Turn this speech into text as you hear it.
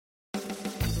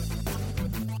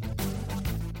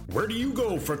Where do you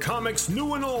go for comics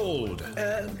new and old?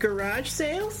 Garage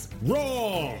sales?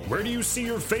 Wrong! Where do you see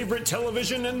your favorite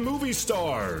television and movie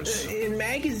stars? In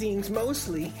magazines,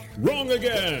 mostly. Wrong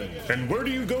again! And where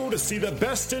do you go to see the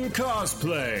best in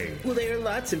cosplay? Well, there are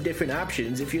lots of different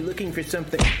options if you're looking for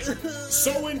something...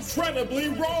 So incredibly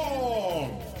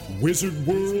wrong! Wizard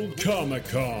World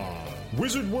Comic-Con.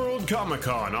 Wizard World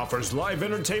Comic-Con offers live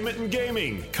entertainment and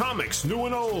gaming, comics new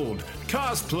and old,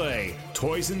 cosplay,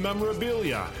 toys and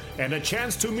memorabilia, and a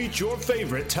chance to meet your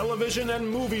favorite television and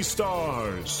movie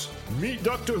stars. Meet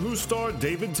Doctor Who star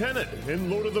David Tennant and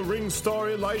Lord of the Rings star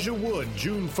Elijah Wood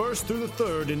June 1st through the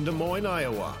 3rd in Des Moines,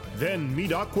 Iowa. Then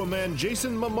meet Aquaman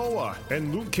Jason Momoa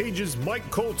and Luke Cage's Mike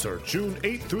Coulter June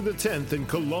 8th through the 10th in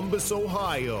Columbus,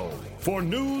 Ohio. For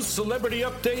news, celebrity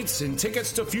updates, and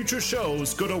tickets to future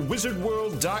shows, go to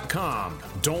wizardworld.com.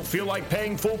 Don't feel like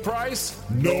paying full price?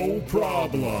 No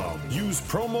problem. Use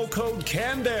promo code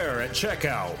CANDAIR at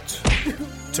checkout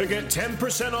to get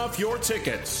 10% off your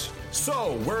tickets.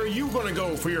 So, where are you going to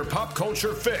go for your pop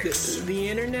culture fix? The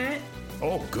internet?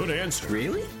 Oh, good answer.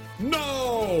 Really?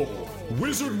 No!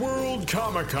 Wizard World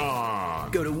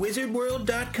Comic-Con. Go to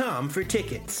wizardworld.com for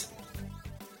tickets.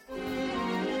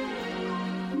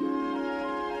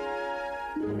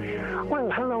 Well,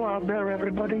 hello out there,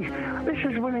 everybody. This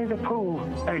is Winnie the Pooh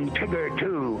and Tigger,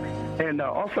 too. And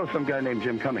also some guy named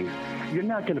Jim Cummings. You're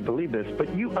not going to believe this,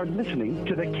 but you are listening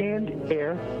to the Canned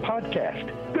Air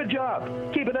Podcast. Good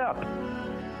job. Keep it up.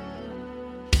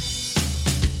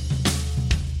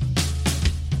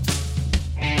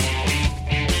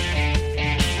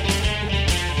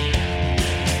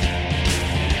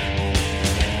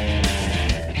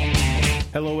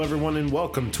 Hello, everyone, and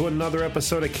welcome to another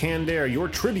episode of Canned Air, your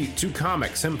tribute to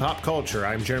comics and pop culture.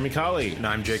 I'm Jeremy Colley. And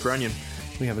I'm Jake Runyon.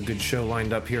 We have a good show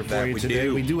lined up here for you today.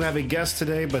 We do have a guest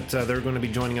today, but they're going to be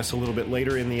joining us a little bit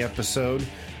later in the episode.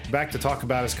 Back to talk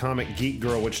about his comic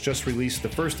Geek-Girl, which just released the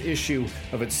first issue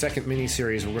of its second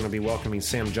miniseries. We're going to be welcoming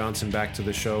Sam Johnson back to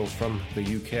the show from the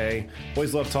UK.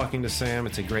 Always love talking to Sam.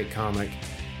 It's a great comic.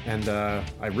 And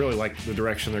I really like the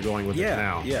direction they're going with it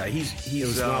now. Yeah, it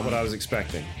was not what I was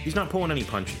expecting. He's not pulling any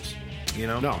punches, you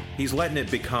know? No. He's letting it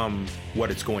become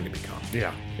what it's going to become.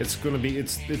 Yeah, it's going to be,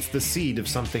 it's the seed of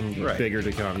something bigger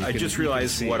to come. I just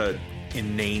realized what a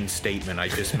inane statement I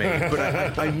just made,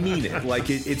 but I mean it. Like,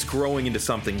 it's growing into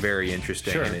something very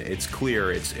interesting, and it's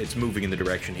clear it's moving in the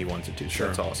direction he wants it to, so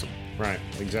that's awesome. Right,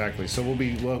 exactly. So we'll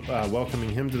be welcoming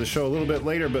him to the show a little bit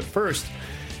later, but first...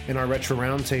 In our Retro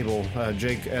Roundtable,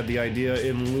 Jake had the idea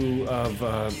in lieu of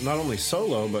not only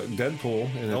Solo, but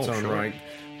Deadpool in its own right,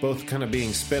 both kind of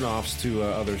being spin-offs to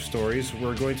other stories.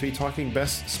 We're going to be talking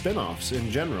best spin-offs in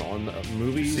general on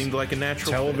movies. Seemed like a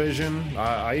natural television.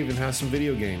 I even have some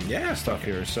video game stuff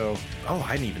here. So, I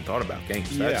hadn't even thought about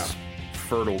games. That's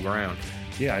fertile ground.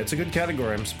 Yeah, it's a good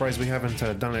category. I'm surprised we haven't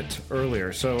done it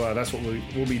earlier. So that's what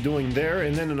we'll be doing there.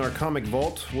 And then in our comic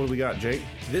vault, what do we got, Jake?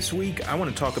 This week, I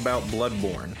want to talk about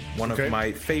Bloodborne, one of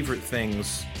my favorite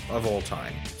things of all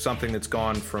time. Something that's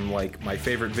gone from, like, my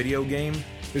favorite video game.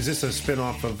 Is this a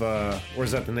spin-off of, or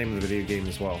is that the name of the video game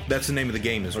as well? That's the name of the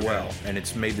game as well. And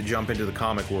it's made the jump into the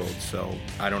comic world. So,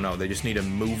 I don't know. They just need a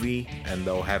movie, and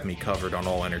they'll have me covered on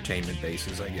all entertainment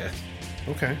bases, I guess.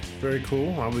 Okay, very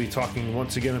cool. I'll be talking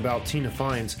once again about Tina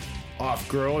Fine's Off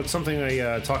Girl. It's something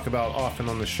I talk about often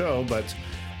on the show, but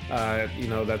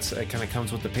it kind of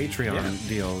comes with the Patreon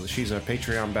deal. She's a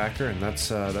Patreon backer, and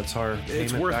that's our payment.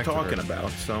 It's worth talking about.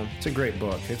 So it's a great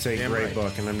book. It's a great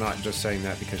book, and I'm not just saying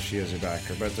that because she is a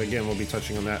backer. But again, we'll be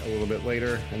touching on that a little bit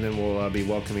later, and then we'll be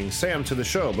welcoming Sam to the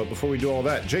show. But before we do all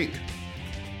that, Jake,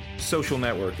 social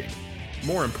networking.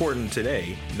 More important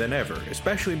today than ever,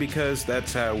 especially because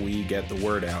that's how we get the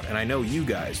word out. And I know you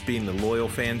guys, being the loyal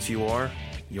fans you are,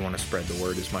 you want to spread the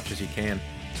word as much as you can.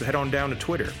 So head on down to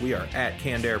Twitter. We are at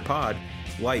CannedAirPod.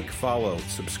 Like, follow,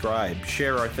 subscribe,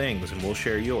 share our things, and we'll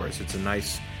share yours. It's a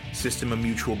nice system of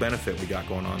mutual benefit we got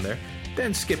going on there.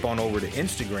 Then skip on over to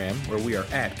Instagram, where we are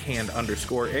at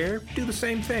canned_air. Do the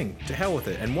same thing. To hell with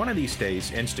it. And one of these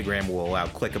days, Instagram will allow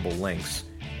clickable links.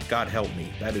 God help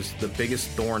me. That is the biggest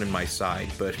thorn in my side.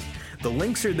 But the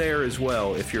links are there as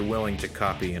well if you're willing to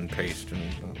copy and paste.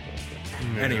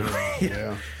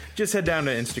 Anyway, just head down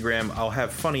to Instagram. I'll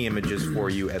have funny images for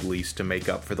you, at least, to make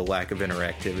up for the lack of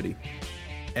interactivity.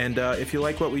 And if you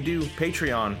like what we do,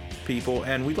 Patreon people,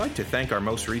 and we'd like to thank our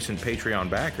most recent Patreon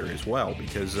backer as well,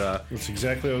 because... that's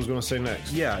exactly what I was going to say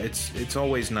next. Yeah, it's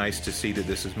always nice to see that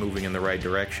this is moving in the right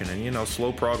direction, and,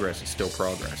 slow progress is still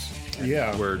progress.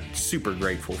 And we're super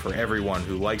grateful for everyone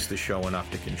who likes the show enough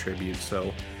to contribute,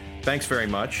 so thanks very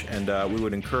much, and we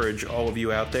would encourage all of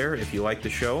you out there, if you like the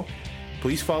show,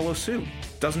 please follow suit.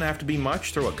 Doesn't have to be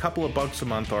much. Throw a couple of bucks a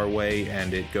month our way,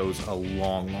 and it goes a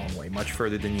long, long way, much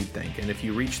further than you'd think. And if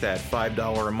you reach that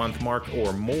 $5 a month mark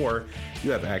or more, you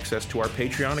have access to our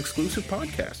Patreon exclusive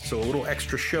podcast. So a little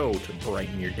extra show to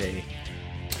brighten your day.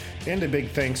 And a big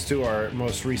thanks to our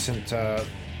most recent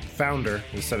founder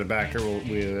instead of backer,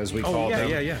 as we call him.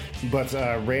 Yeah. But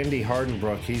Randy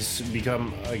Hardenbrook, he's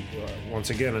become, once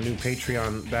again, a new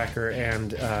Patreon backer,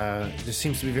 and just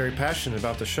seems to be very passionate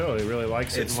about the show. He really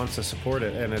likes it and wants to support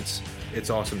it, and it's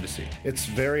awesome to see. It's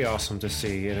very awesome to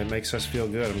see, and it makes us feel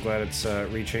good. I'm glad it's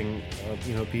reaching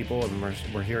people, and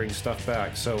we're hearing stuff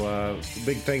back. So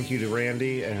big thank you to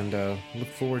Randy, and look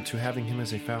forward to having him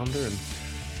as a founder and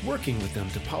working with them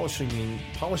to polishing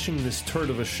this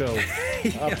turd of a show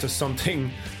up to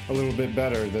something a little bit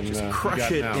better than just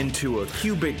crush it now. Into a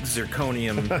cubic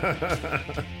zirconium.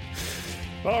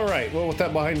 All right, well, with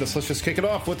that behind us, let's just kick it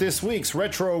off with this week's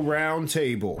Retro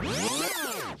Roundtable.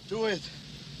 Do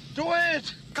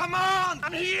it! Come on!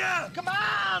 I'm here! Come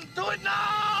on! Do it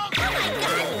now! Oh my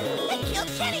God! They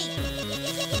killed Kenny!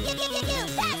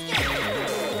 Faster!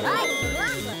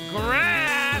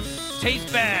 Grass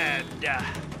tastes bad.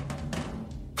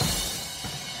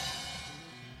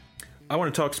 I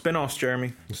want to talk spin-offs,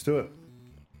 Jeremy. Let's do it.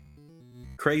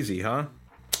 Crazy, huh?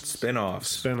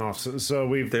 Spin-offs. So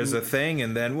there's a thing,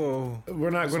 and then we're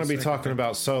not going to be talking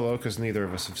about Solo because neither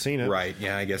of us have seen it. Right?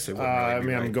 Yeah, I guess it would.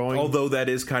 Really I'm going. Although that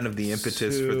is kind of the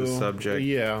impetus for the subject.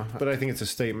 Yeah, but I think it's a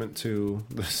statement to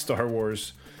the Star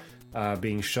Wars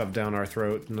being shoved down our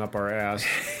throat and up our ass.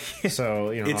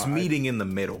 So it's meeting in the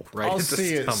middle, right? I'll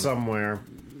see it somewhere.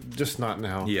 Just not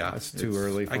now. Yeah, it's too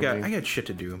early for me. I got shit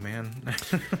to do, man.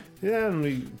 Yeah,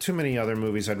 and too many other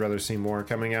movies I'd rather see more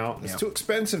coming out. It's too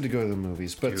expensive to go to the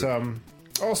movies, but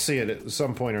I'll see it at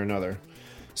some point or another.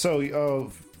 So,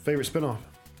 favorite spinoff?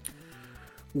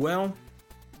 Well,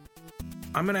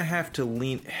 I'm gonna have to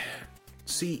lean.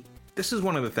 See, this is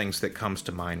one of the things that comes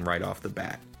to mind right off the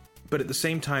bat, but at the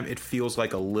same time, it feels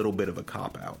like a little bit of a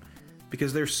cop-out.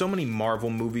 Because there's so many Marvel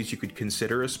movies you could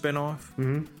consider a spin-off.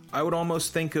 Mm-hmm. I would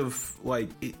almost think of,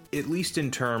 at least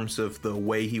in terms of the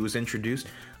way he was introduced,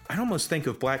 I'd almost think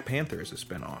of Black Panther as a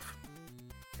spin-off.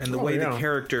 And the way the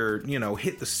character,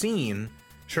 hit the scene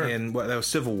in, that was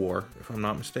Civil War, if I'm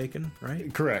not mistaken,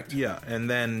 right? Correct. Yeah, and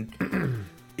then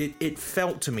it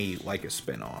felt to me like a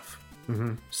spin-off.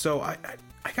 Mm-hmm. So I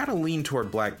gotta lean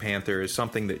toward Black Panther as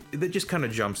something that just kind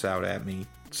of jumps out at me.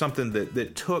 Something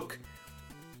that took,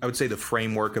 I would say, the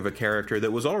framework of a character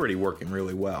that was already working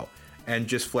really well and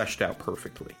just fleshed out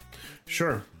perfectly.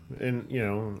 Sure. And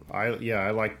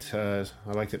I liked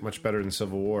it much better than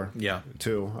Civil War. Yeah,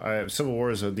 too. Civil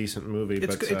War is a decent movie.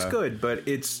 It's good, but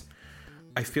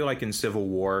I feel like in Civil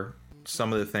War,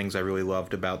 some of the things I really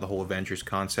loved about the whole Avengers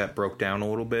concept broke down a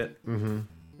little bit. Mm-hmm.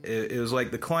 It was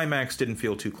like the climax didn't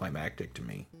feel too climactic to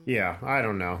me. Yeah, I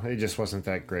don't know. It just wasn't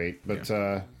that great. But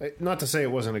not to say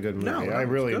it wasn't a good movie. No, I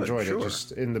really enjoyed it.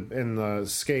 Just in the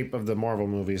scape of the Marvel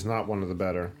movies, not one of the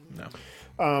better. No.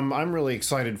 I'm really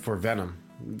excited for Venom.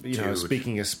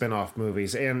 Speaking of spin-off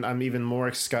movies, and I'm even more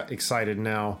excited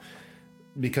now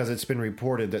because it's been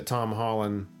reported that Tom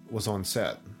Holland was on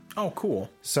set. Oh, cool.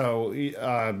 So,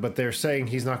 but they're saying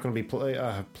he's not going to be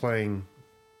playing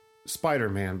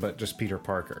Spider-Man, but just Peter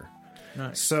Parker.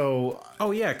 Nice. So,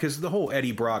 because the whole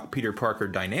Eddie Brock Peter Parker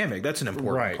dynamic, that's an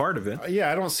important part of it.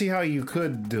 Yeah, I don't see how you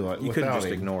could do it. You couldn't just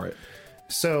ignore it.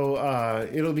 So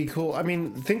it'll be cool. I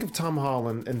mean, think of Tom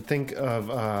Holland and think of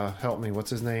help me, what's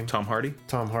his name? Tom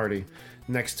Hardy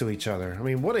next to each other. I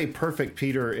mean, what a perfect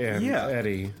Peter and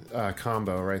Eddie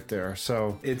combo right there.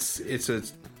 So it's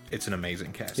an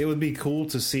amazing cast. It would be cool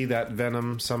to see that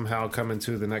Venom somehow come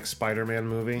into the next Spider-Man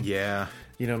movie. Yeah.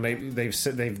 Maybe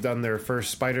they've done their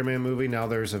first Spider-Man movie. Now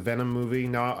there's a Venom movie.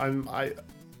 Now I'm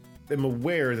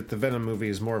aware that the Venom movie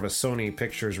is more of a Sony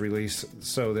Pictures release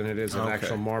than it is an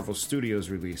actual Marvel Studios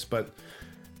release, but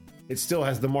it still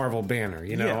has the Marvel banner,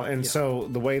 So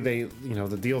the way they,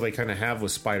 the deal they kind of have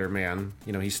with Spider-Man,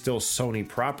 he's still Sony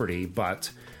property,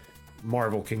 but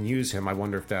Marvel can use him. I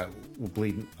wonder if that will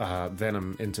bleed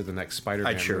Venom into the next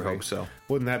Spider-Man I'd sure movie. hope so.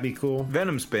 Wouldn't that be cool?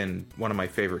 Venom's been one of my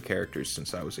favorite characters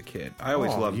since I was a kid. I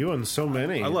always loved you and so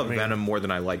many. I love Venom more than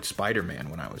I liked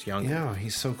Spider-Man when I was younger. Yeah,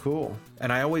 he's so cool.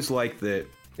 And I always liked that.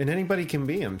 And anybody can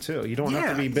be him too. You don't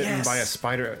have to be bitten by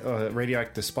a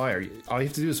radioactive spider. All you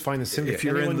have to do is find the symbiote. If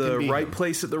you're in the right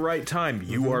place at the right time,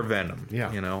 you are Venom.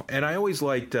 Yeah, And I always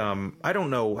liked. I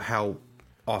don't know how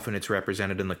often it's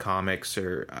represented in the comics,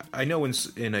 or I know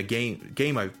in a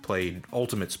game I played,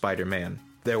 Ultimate Spider-Man,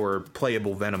 there were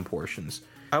playable Venom portions.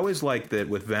 I always liked that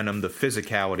with Venom, the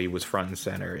physicality was front and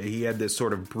center. He had this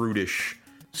sort of brutish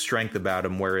strength about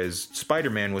him, whereas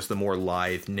Spider-Man was the more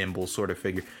lithe, nimble sort of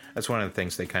figure. That's one of the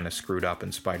things they kind of screwed up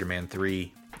in Spider-Man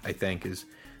 3, I think, is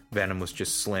Venom was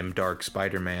just slim, dark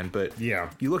Spider-Man. But yeah,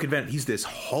 you look at Venom, he's this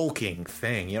hulking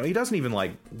thing. You know, he doesn't even,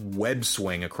 like, web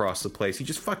swing across the place. He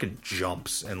just fucking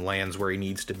jumps and lands where he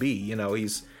needs to be. You know,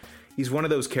 he's one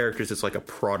of those characters that's like a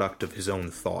product of his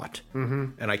own thought.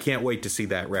 Mm-hmm. And I can't wait to see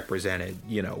that represented,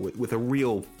 you know, with a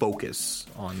real focus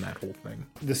on that whole thing.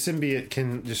 The symbiote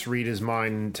can just read his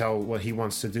mind and tell what he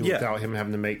wants to do without him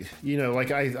having to make, you know, like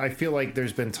I feel like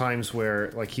there's been times where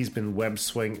like he's been web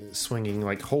swinging,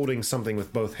 like holding something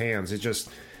with both hands. It just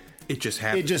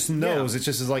happens. It just knows. Yeah. It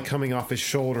just is like coming off his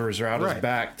shoulders or out his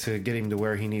back to get him to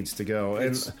where he needs to go. And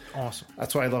it's awesome.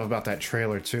 That's what I love about that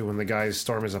trailer too. When the guys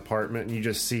storm his apartment and you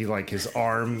just see like his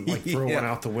arm like throw one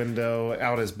out the window,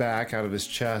 out his back, out of his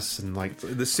chest, and like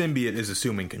the symbiote is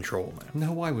assuming control now.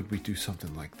 Now, why would we do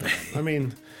something like that? I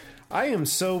mean, I am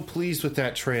so pleased with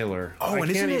that trailer. I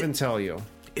can't even tell you.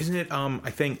 Isn't it?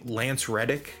 I think Lance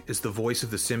Reddick is the voice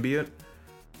of the symbiote.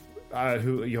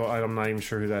 I'm not even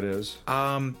sure who that is.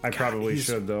 I probably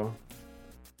should though.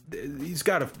 He's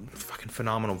got a fucking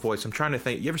phenomenal voice. I'm trying to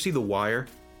think. You ever see The Wire?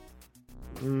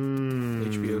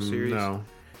 HBO series. No.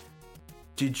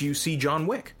 Did you see John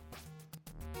Wick?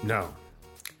 No.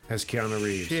 Has Keanu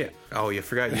Reeves? Shit. Oh, you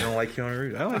forgot you don't like Keanu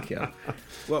Reeves. I like Keanu.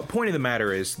 Well, point of the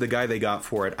matter is the guy they got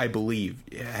for it, I believe,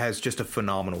 has just a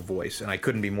phenomenal voice, and I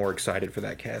couldn't be more excited for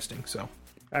that casting. So,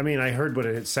 I mean, I heard what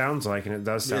it sounds like, and it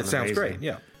does sound. It sounds amazing. great.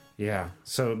 Yeah. Yeah,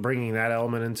 so bringing that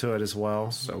element into it as well,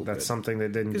 so that's something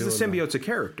that didn't do. Because the symbiote's a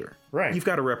character, right? You've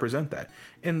got to represent that.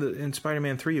 In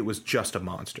Spider-Man 3, it was just a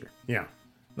monster. Yeah,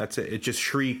 that's it. It just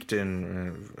shrieked,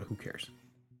 and who cares?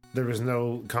 There was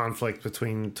no conflict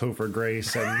between Topher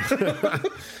Grace and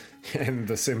and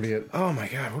the symbiote. Oh my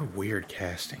god, what a weird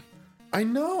casting! I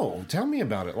know. Tell me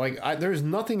about it. Like, there's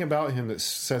nothing about him that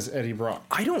says Eddie Brock.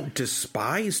 I don't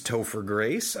despise Topher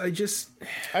Grace.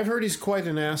 I've heard he's quite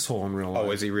an asshole in real life.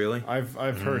 Oh, is he really?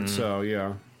 I've heard so.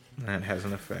 Yeah. That has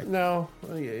an effect. No,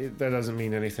 that doesn't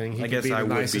mean anything. He could be the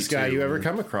nicest guy you ever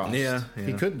come across. Yeah.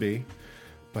 He could be.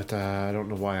 But I don't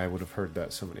know why I would have heard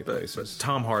that so many places. But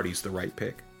Tom Hardy's the right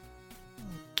pick.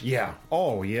 Yeah.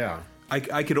 Oh, yeah.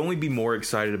 I could only be more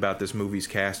excited about this movie's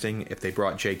casting if they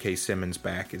brought J.K. Simmons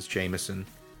back as Jameson.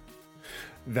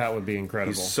 That would be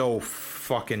incredible. He's so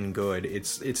fucking good.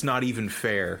 It's not even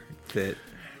fair that,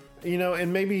 you know,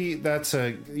 and maybe that's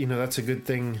a good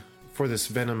thing for this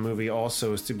Venom movie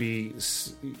also, is to be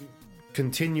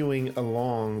continuing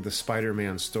along the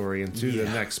Spider-Man story into the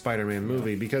next Spider-Man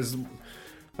movie, because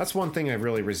that's one thing I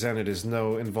really resented, is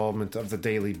no involvement of the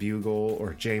Daily Bugle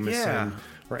or Jameson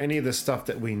or any of the stuff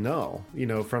that we know, you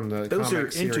know, from the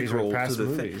comic series or past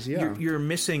movies. Yeah, you're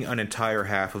missing an entire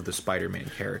half of the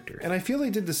Spider-Man character. And I feel they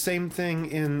did the same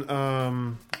thing in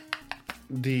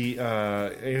the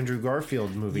Andrew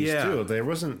Garfield movies too. There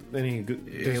wasn't any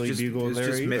Daily Bugle there either. It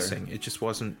was just missing. It just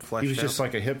wasn't fleshed out. He was just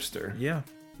like a hipster. Yeah.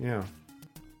 Yeah.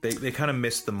 They kind of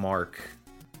missed the mark.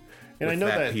 And I know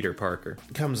that Peter Parker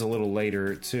comes a little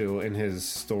later too in his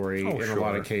story a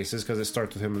lot of cases, because it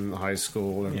starts with him in high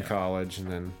school and college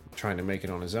and then trying to make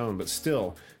it on his own. But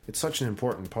still, it's such an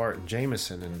important part. And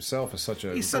Jameson himself is such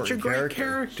a great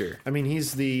character. I mean,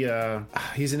 he's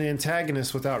an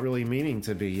antagonist without really meaning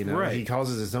to be. You know, he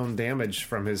causes his own damage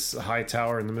from his high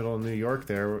tower in the middle of New York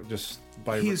there, just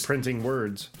by printing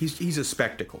words. He's a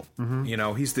spectacle. Mm-hmm. You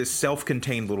know, he's this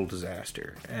self-contained little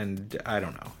disaster, and I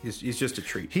don't know. He's just a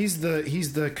treat. He's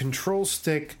the control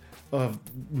stick of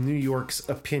New York's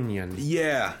opinion.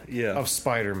 Yeah. Of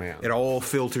Spider-Man. It all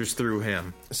filters through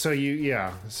him. So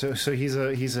So he's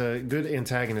a good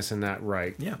antagonist in that,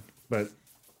 right? Yeah. But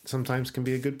sometimes can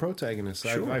be a good protagonist.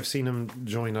 Sure. I've seen him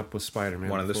join up with Spider-Man.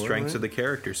 One of the strengths of the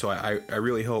character. So I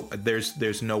really hope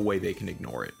there's no way they can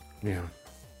ignore it. Yeah.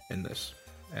 In this,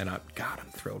 and I'm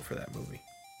thrilled for that movie.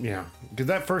 Yeah, because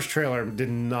that first trailer did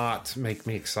not make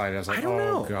me excited. I was like, I don't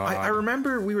know. God. I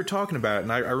remember we were talking about it,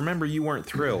 and I remember you weren't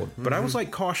thrilled, but I was like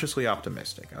cautiously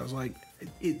optimistic. I was like,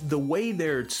 the way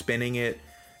they're spinning it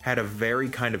had a very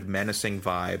kind of menacing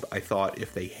vibe. I thought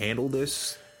if they handle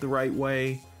this the right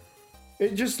way,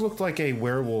 it just looked like a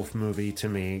werewolf movie to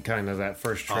me, kind of, that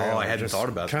first trailer. Oh, I hadn't thought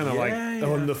about that. Kind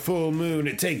of on the full moon,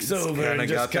 it takes over and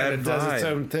just kind of does its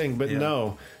own thing. But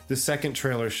no, the second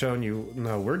trailer showing you,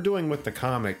 no, we're doing what the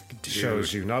comic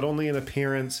shows you. Not only in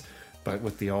appearance, but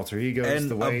with the alter egos, and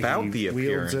the way about he the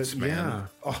wields appearance, it. man.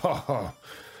 Yeah. Oh.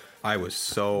 I was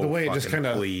so the way it just kind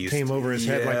of came over his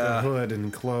head like a hood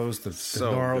and closed, the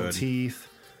gnarled teeth.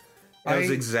 That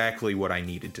was exactly what I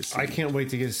needed to see. I can't wait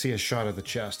to see a shot of the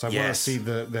chest. I want to see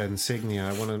the insignia.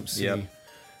 I want to see.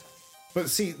 But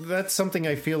see, that's something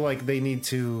I feel like they need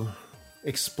to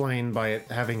explain by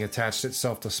it having attached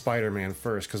itself to Spider-Man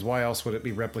first, because why else would it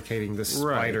be replicating this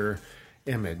spider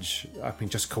image? I mean,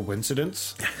 just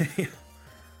coincidence?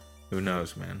 Who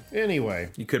knows, man?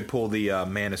 Anyway. You could pull the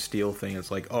Man of Steel thing. It's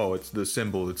like, oh, it's the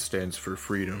symbol that stands for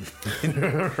freedom.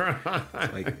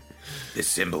 Like, this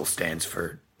symbol stands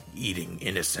for eating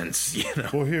innocence, you know?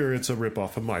 Well, here it's a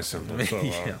ripoff of my symbol. So,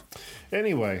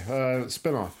 Anyway,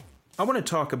 spinoff. I want to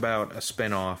talk about a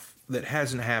spinoff that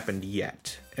hasn't happened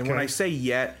yet. And when I say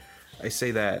yet, I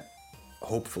say that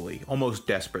hopefully, almost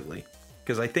desperately.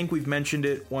 Because I think we've mentioned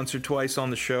it once or twice on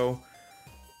the show.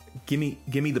 Give me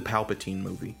the Palpatine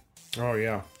movie. Oh,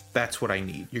 yeah. That's what I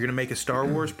need. You're going to make a Star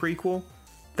Wars prequel?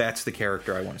 That's the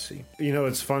character I want to see. You know,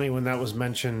 it's funny when that was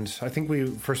mentioned. I think we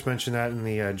first mentioned that in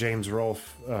the James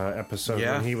Rolfe episode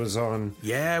when he was on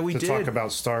to talk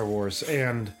about Star Wars.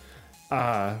 And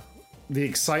the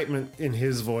excitement in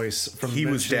his voice from he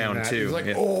was down that, too. He was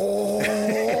like,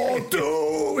 oh,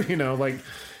 dude. You know, like,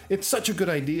 it's such a good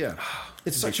idea.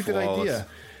 It's such a good idea.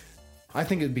 I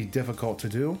think it'd be difficult to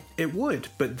do. It would,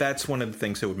 but that's one of the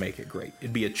things that would make it great.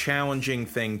 It'd be a challenging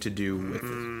thing to do with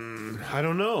it. I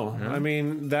don't know. I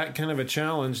mean, that kind of a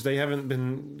challenge, they haven't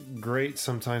been great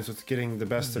sometimes with getting the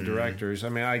best of directors. I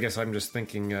mean, I guess I'm just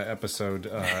thinking episode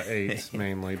 8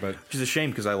 mainly, but... Which is a shame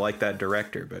because I like that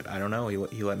director, but I don't know. He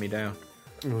let me down.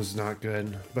 It was not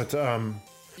good. But,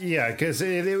 yeah, because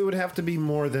it would have to be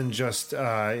more than just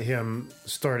him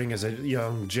starting as a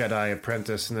young Jedi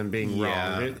apprentice and then being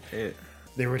wrong.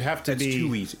 There would have to be... It's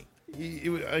too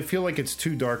easy. I feel like it's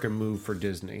too dark a move for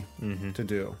Disney to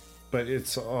do. But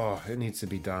it needs to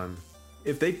be done.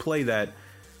 If they play that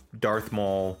Darth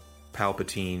Maul,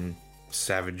 Palpatine,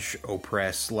 Savage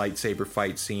Opress lightsaber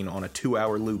fight scene on a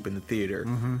 2-hour loop in the theater,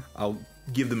 I'll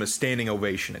give them a standing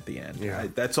ovation at the end. Yeah.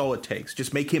 That's all it takes.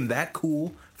 Just make him that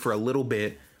cool for a little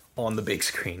bit on the big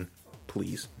screen,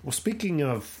 please. Well, speaking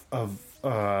of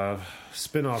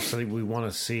spin-offs that we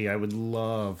want to see, I would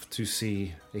love to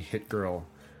see a Hit Girl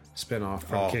spin-off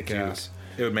from Kick-Ass.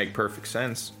 It would make perfect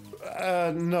sense.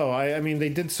 No, I mean, they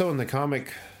did so in the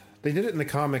comic... They did it in the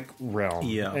comic realm,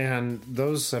 and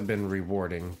those have been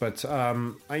rewarding. But,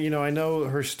 I know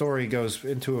her story goes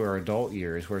into her adult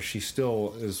years where she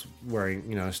still is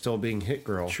wearing, still being Hit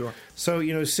Girl. Sure.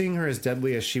 So, seeing her as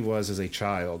deadly as she was as a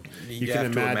child, you can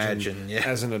imagine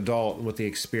as an adult with the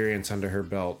experience under her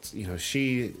belt,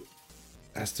 she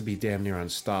has to be damn near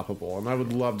unstoppable. And I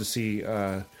would love to see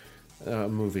a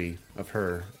movie of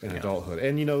her in adulthood.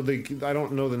 And I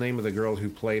don't know the name of the girl who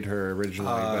played her originally,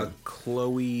 but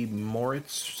Chloe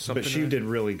Moritz, something. But she did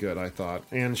really good, I thought,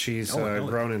 and she's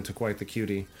grown into quite the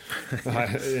cutie.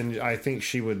 And I think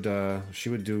she would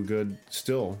do good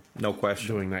still. No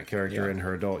question, doing that character in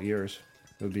her adult years.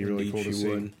 It would be really cool to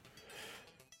see.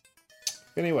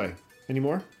 Anyway, any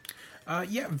more?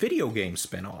 Video game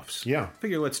spin-offs. Yeah, I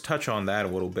figure let's touch on that a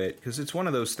little bit because it's one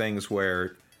of those things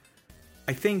where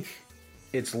I think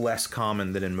it's less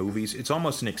common than in movies. It's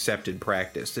almost an accepted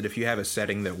practice that if you have a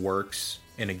setting that works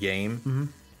in a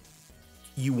game,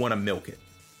 you want to milk it.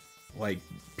 Like,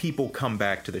 people come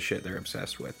back to the shit they're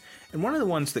obsessed with. And one of the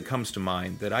ones that comes to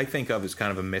mind that I think of as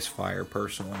kind of a misfire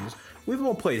personally is we've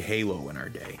all played Halo in our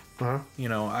day.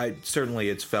 Certainly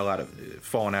it's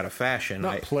fallen out of fashion.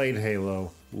 Not played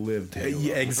Halo, lived Halo.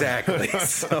 Yeah, exactly.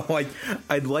 So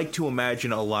I'd like to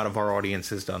imagine a lot of our audience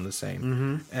has done the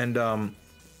same. And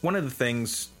one of the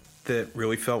things that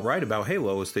really felt right about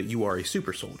Halo is that you are a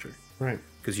super soldier. Right.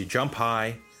 Because you jump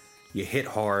high, you hit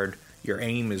hard, your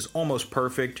aim is almost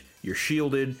perfect, you're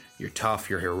shielded, you're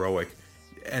tough, you're heroic.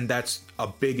 And that's a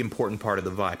big, important part of the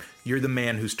vibe. You're the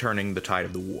man who's turning the tide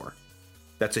of the war.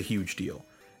 That's a huge deal.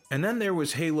 And then there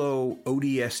was Halo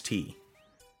ODST.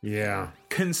 Yeah.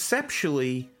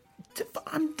 Conceptually,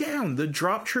 I'm down. The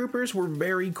drop troopers were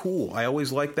very cool. I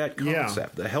always liked that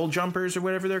concept. The hell jumpers or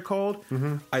whatever they're called.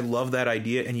 I love that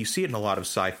idea. And you see it in a lot of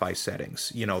sci-fi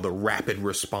settings. The rapid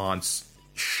response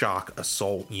shock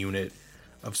assault unit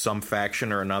of some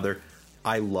faction or another.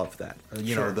 I love that.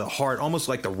 The hard, almost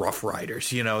like the Rough Riders,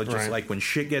 just like when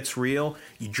shit gets real,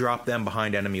 you drop them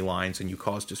behind enemy lines and you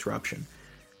cause disruption.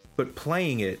 But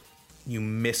playing it, you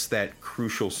miss that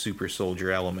crucial super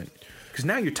soldier element. Because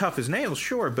now you're tough as nails,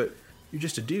 sure, but you're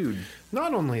just a dude.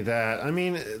 Not only that, I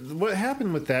mean, what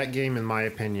happened with that game, in my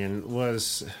opinion,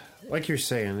 was, like you're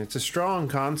saying, it's a strong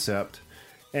concept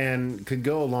and could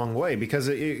go a long way because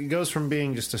it goes from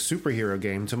being just a superhero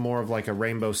game to more of like a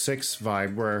Rainbow Six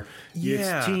vibe where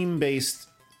it's team-based,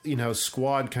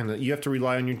 squad kind of. You have to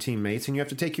rely on your teammates and you have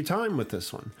to take your time with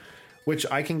this one. which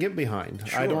I can get behind.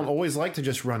 Sure. I don't always like to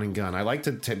just run and gun. I like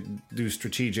to do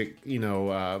strategic,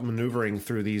 maneuvering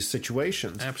through these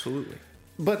situations. Absolutely.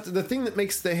 But the thing that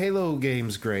makes the Halo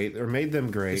games great, or made them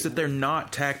great, is that they're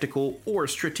not tactical or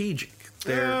strategic.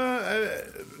 They're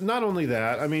not only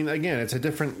that. I mean, again, it's a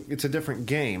different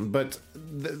game. But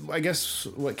I guess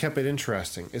what kept it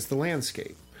interesting is the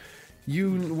landscape.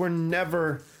 You were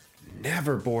never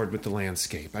bored with the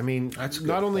landscape. I mean,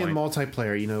 not only in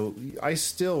multiplayer. I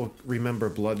still remember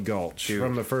Blood Gulch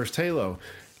from the first Halo.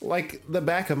 Like the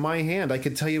back of my hand, I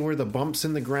could tell you where the bumps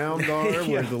in the ground are,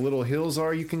 where the little hills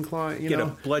are you can climb. Get a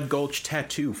Blood Gulch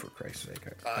tattoo, for Christ's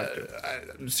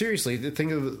sake. Seriously,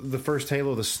 think of the first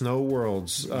Halo, the snow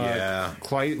worlds.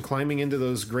 Climbing into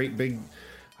those great big,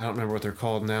 I don't remember what they're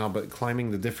called now, but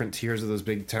climbing the different tiers of those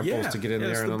big temples to get in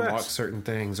there and unlock certain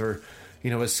things. Or,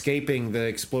 escaping the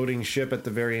exploding ship at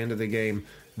the very end of the game.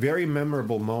 Very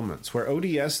memorable moments where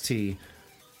ODST...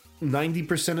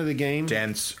 90% of the game,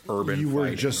 dense urban you were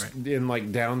fighting, just in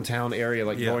like downtown area,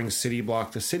 going city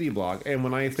block to city block. And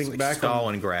when I think back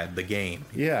Stalingrad, the game.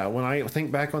 Yeah, when I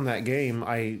think back on that game,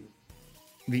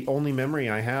 the only memory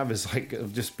I have is like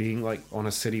of just being like on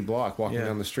a city block walking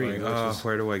down the street.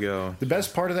 Where do I go? The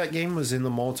best part of that game was in the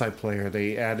multiplayer.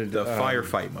 They added the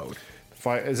firefight mode.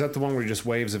 Is that the one where just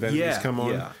waves of enemies come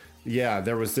on? Yeah,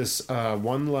 there was this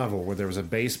one level where there was a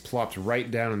base plopped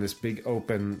right down in this big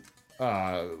open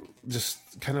just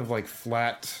kind of like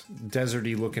flat,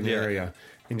 deserty looking area,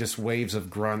 and just waves of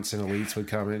grunts and elites would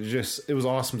come. And it was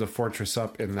awesome to fortress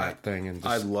up in that thing. And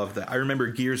I love that. I remember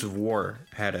Gears of War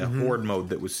had a horde mode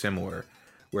that was similar,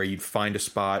 where you'd find a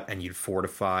spot and you'd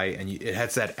fortify, and it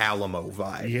has that Alamo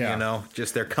vibe.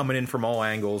 Just they're coming in from all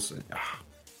angles. And,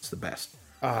 it's the best.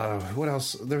 What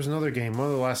else? There's another game. One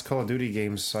of the last Call of Duty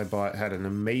games I bought had an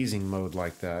amazing mode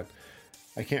like that.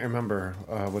 I can't remember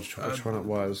which one it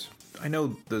was. I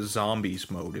know the zombies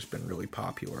mode has been really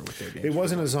popular with their games. It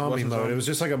wasn't a zombie mode. It was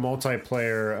just like a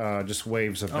multiplayer, just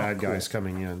waves of bad guys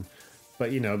coming in.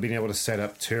 But, being able to set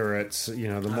up turrets,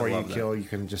 the more you kill, you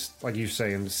can just, like you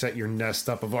say, and set your nest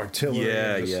up of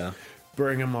artillery. And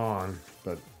bring them on.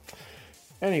 But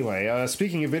anyway,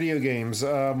 speaking of video games,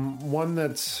 one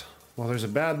that's, there's a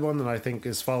bad one that I think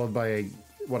is followed by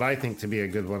what I think to be a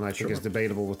good one. I think is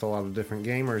debatable with a lot of different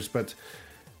gamers, but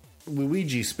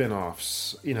Luigi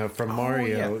spin-offs, from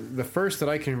Mario. The first that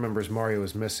I can remember is Mario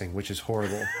is Missing, which is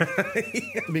horrible.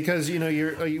 Because,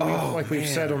 we've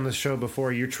said on this show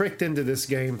before, you're tricked into this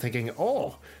game thinking,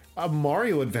 a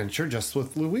Mario adventure just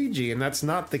with Luigi, and that's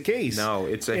not the case. No,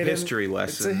 it's a history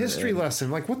lesson. It's a history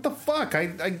lesson. Like, what the fuck?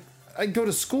 I go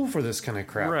to school for this kind of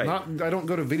crap. Right. I don't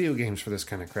go to video games for this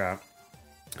kind of crap.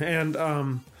 And,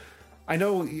 I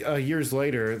know years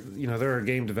later, there are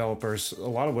game developers, a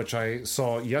lot of which I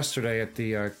saw yesterday at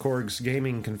the Korg's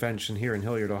Gaming Convention here in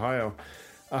Hilliard, Ohio,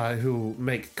 who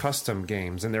make custom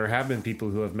games. And there have been people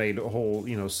who have made whole,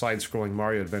 side-scrolling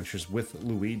Mario adventures with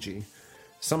Luigi.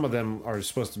 Some of them are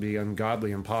supposed to be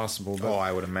ungodly impossible. But,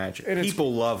 I would imagine.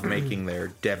 People love making their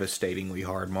devastatingly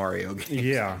hard Mario games.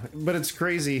 Yeah, but it's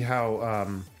crazy how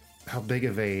big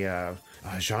of a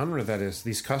genre that is,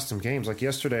 these custom games. Like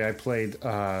yesterday I played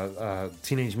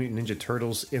Teenage Mutant Ninja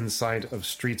Turtles inside of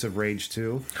Streets of Rage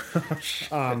 2.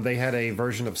 They had a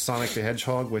version of Sonic the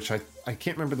Hedgehog, which I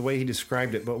can't remember the way he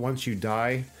described it, but once you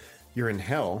die, you're in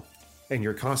hell, and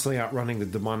you're constantly outrunning the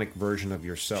demonic version of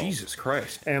yourself. Jesus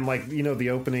Christ. And the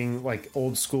opening,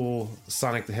 old school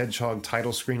Sonic the Hedgehog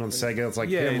title screen on Sega, it's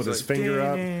him with his finger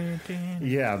up.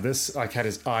 Yeah, this had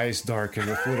his eyes darkened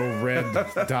with little red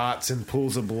dots and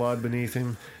pools of blood beneath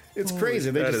him. It's crazy.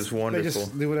 That is wonderful. They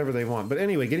just do whatever they want. But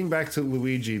anyway, getting back to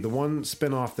Luigi, the one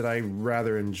spin-off that I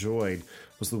rather enjoyed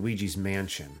was Luigi's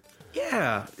Mansion.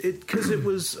 Yeah, because it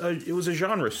was a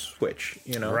genre switch,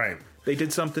 Right. They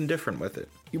did something different with it.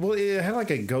 Well, it had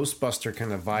like a Ghostbuster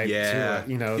kind of vibe to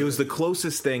it, It was the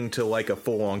closest thing to like a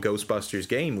full-on Ghostbusters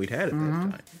game we'd had at that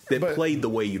time. That played the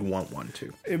way you'd want one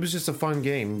to. It was just a fun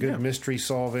game. Good mystery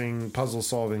solving, puzzle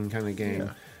solving kind of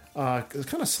game. Yeah. It's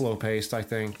kind of slow paced, I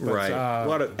think. But, right. A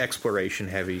lot of exploration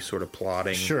heavy sort of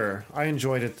plotting. Sure. I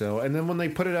enjoyed it though. And then when they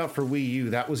put it out for Wii U,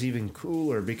 that was even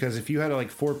cooler because if you had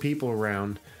like 4 people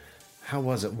around, how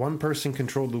was it? One person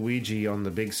controlled Luigi on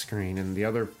the big screen and the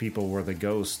other people were the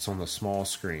ghosts on the small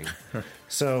screen.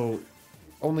 So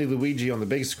only Luigi on the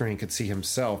big screen could see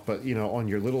himself, but on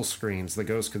your little screens, the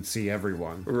ghost could see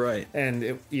everyone. Right.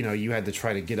 And you had to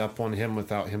try to get up on him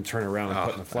without him turning around and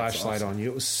putting a flashlight on you.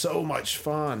 It was so much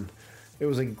fun. It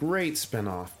was a great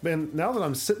spinoff. And now that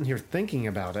I'm sitting here thinking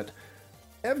about it,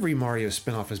 Every Mario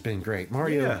spinoff has been great.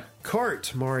 Mario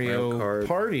Kart, Mario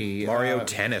Party, Mario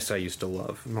Tennis. I used to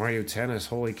love Mario Tennis.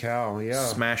 Holy cow! Yeah,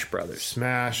 Smash Brothers.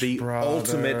 The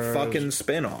ultimate fucking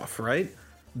spinoff, right?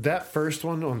 That first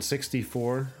one on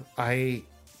 64, I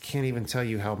can't even tell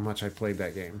you how much I played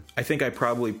that game. I think I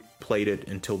probably played it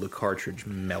until the cartridge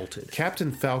melted.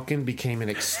 Captain Falcon became an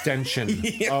extension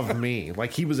of me.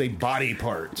 Like he was a body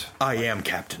part. I am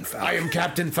Captain Falcon. I am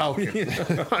Captain Falcon.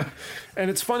 And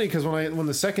it's funny because when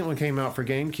the second one came out for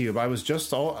GameCube, I was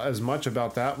just as much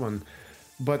about that one.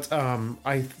 But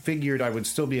I figured I would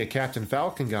still be a Captain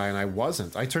Falcon guy, and I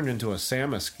wasn't. I turned into a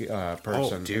Samus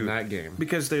person in that game.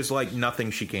 Because there's like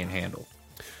nothing she can't handle.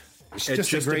 It's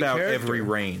just a great about character. every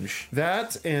range.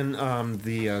 That and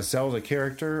the Zelda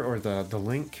character or the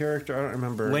Link character, I don't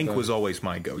remember. Link was always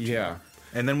my go-to. Yeah.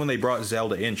 And then when they brought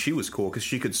Zelda in, she was cool because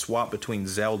she could swap between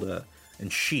Zelda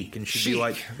and Sheik, and she'd be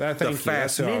like the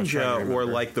fast ninja or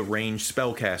like the ranged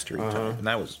spellcaster type, and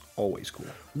that was always cool.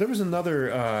 There was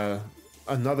another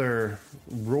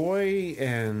Roy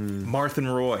and Marth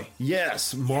and Roy.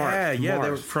 Yes, Marth. Yeah, Marth. they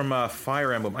were from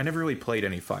Fire Emblem. I never really played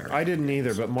any Fire Emblem. I didn't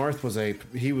either, but Marth was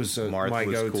my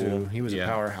go-to. Cool. He was a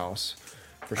powerhouse.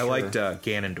 For I liked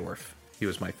Ganondorf. He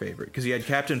was my favorite because he had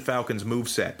Captain Falcon's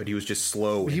moveset, but he was just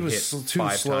slow. He was too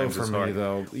slow for me,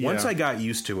 though. Yeah. Once I got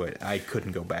used to it, I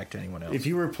couldn't go back to anyone else. If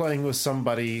you were playing with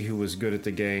somebody who was good at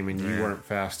the game and you weren't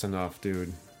fast enough,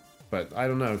 dude. But I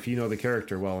don't know if you know the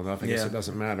character well enough. I guess it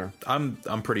doesn't matter. I'm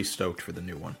pretty stoked for the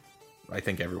new one. I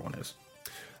think everyone is.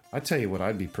 I tell you what,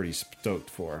 I'd be pretty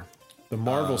stoked for the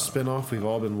Marvel spinoff we've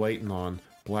all been waiting on,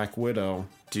 Black Widow.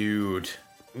 Dude.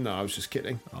 No, I was just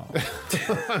kidding.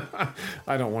 Oh.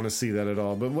 I don't want to see that at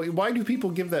all. But why do people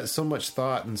give that so much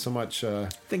thought and so much... I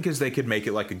think because they could make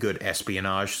it like a good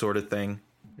espionage sort of thing.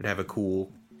 It'd have a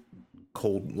cool...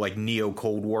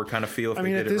 Neo-Cold War kind of feel if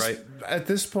they did it right. At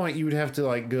this point, you would have to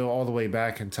like go all the way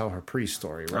back and tell her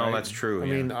pre-story, right? Oh, that's true. I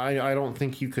mean, I don't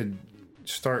think you could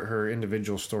start her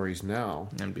individual stories now.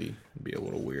 That'd be a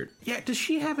little weird. Yeah, does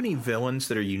she have any villains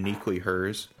that are uniquely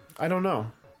hers? I don't know.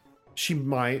 She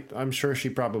might. I'm sure she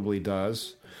probably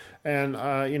does. And,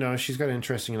 she's got an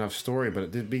interesting enough story,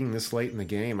 but it being this late in the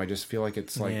game, I just feel like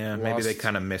it's like... Yeah, maybe they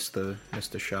kind of missed the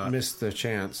shot. Missed the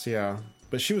chance, yeah.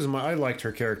 But I liked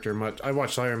her character much. I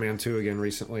watched Iron Man 2 again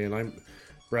recently, and I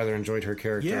rather enjoyed her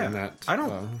character in that. I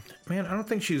don't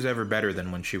think she was ever better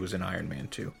than when she was in Iron Man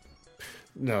 2.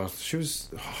 No, she was...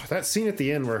 that scene at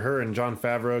the end where her and Jon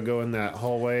Favreau go in that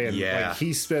hallway, and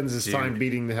he spends his time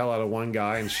beating the hell out of one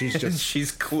guy, and she's just...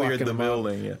 she's cleared the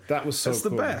building. Yeah. That was so That's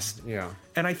cool. the best. Yeah.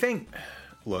 And I think...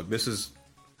 Look, this is...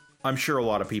 I'm sure a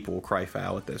lot of people will cry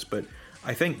foul at this, but...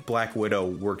 I think Black Widow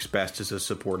works best as a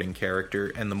supporting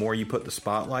character, and the more you put the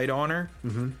spotlight on her,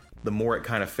 the more it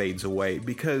kind of fades away,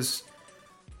 because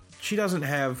she doesn't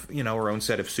have, her own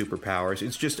set of superpowers.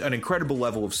 It's just an incredible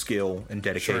level of skill and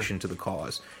dedication to the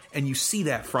cause. And you see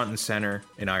that front and center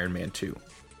in Iron Man 2.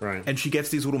 Right. And she gets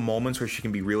these little moments where she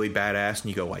can be really badass, and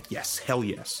you go like, yes, hell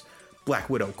yes. Black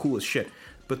Widow, cool as shit.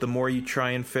 But the more you try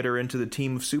and fit her into the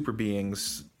team of super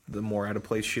beings, the more out of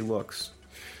place she looks.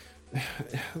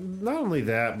 Not only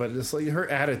that, but it's like her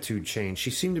attitude changed. She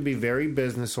seemed to be very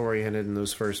business oriented in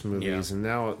those first movies, and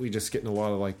now we just getting a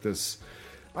lot of like this.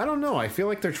 I don't know. I feel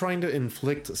like they're trying to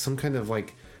inflict some kind of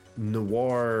like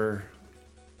noir.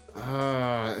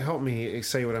 Help me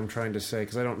say what I'm trying to say,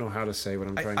 because I don't know how to say what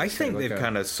I'm trying to say. I think they've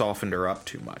kind of softened her up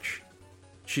too much.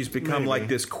 She's become like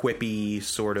this quippy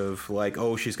sort of like,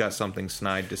 oh, she's got something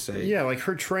snide to say. Yeah, like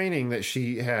her training that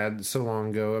she had so long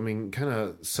ago, I mean, kind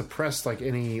of suppressed like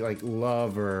any like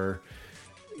love or,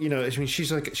 I mean,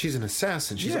 she's an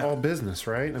assassin. She's all business,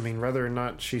 right? I mean, whether or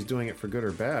not she's doing it for good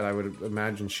or bad, I would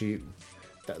imagine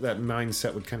that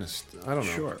mindset would kind of, I don't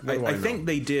know. Sure. I think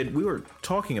they did, we were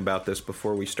talking about this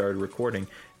before we started recording.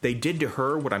 They did to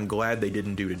her what I'm glad they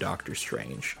didn't do to Doctor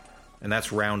Strange, and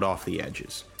that's round off the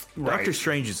edges. Right. Doctor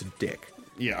Strange is a dick.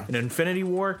 Yeah. In Infinity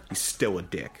War, he's still a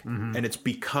dick. Mm-hmm. And it's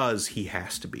because he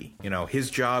has to be. His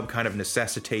job kind of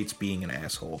necessitates being an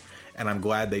asshole. And I'm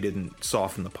glad they didn't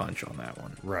soften the punch on that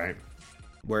one. Right.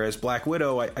 Whereas Black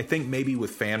Widow, I think maybe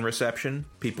with fan reception,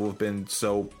 people have been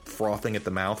so frothing at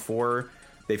the mouth for her,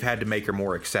 they've had to make her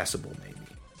more accessible, maybe.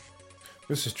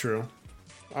 This is true.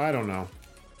 I don't know.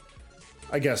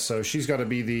 I guess so. She's got to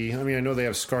be I know they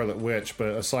have Scarlet Witch,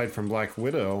 but aside from Black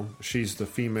Widow, she's the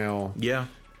female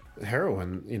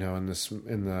heroine,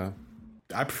 in the...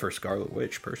 I prefer Scarlet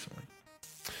Witch, personally.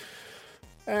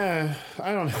 I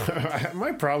don't know.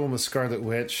 My problem with Scarlet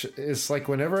Witch is like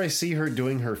whenever I see her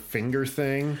doing her finger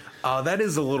thing... Oh, that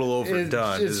is a little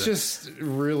overdone. It just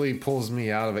really pulls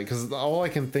me out of it, because all I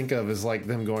can think of is like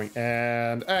them going,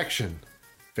 and action.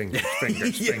 fingers,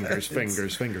 Yeah,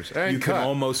 fingers. And you can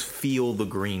almost feel the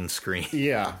green screen.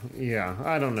 Yeah.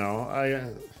 I don't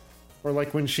know. Or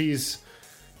like when she's...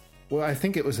 Well, I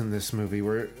think it was in this movie,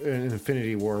 where in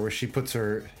Infinity War, where she puts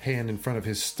her hand in front of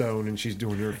his stone and she's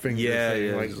doing her finger thing.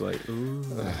 Yeah, like ooh.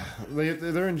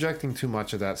 They're injecting too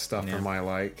much of that stuff for my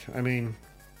like. I mean,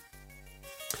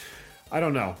 I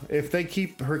don't know. If they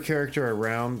keep her character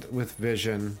around with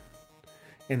Vision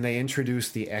and they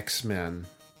introduce the X-Men,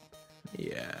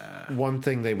 one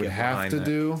thing they would have to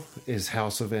do is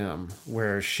House of M,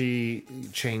 where she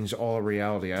changed all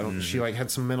reality. She like had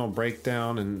some mental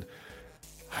breakdown, and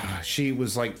she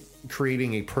was like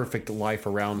creating a perfect life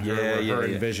around her, where her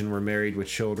and Vision were married with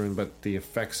children, but the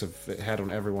effects of it had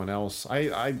on everyone else.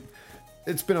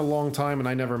 It's been a long time, and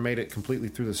I never made it completely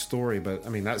through the story, but I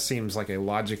mean, that seems like a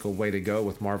logical way to go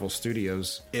with Marvel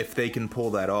Studios. If they can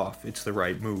pull that off, it's the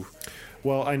right move.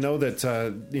 Well, I know that,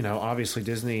 obviously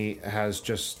Disney has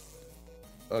just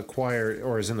acquired,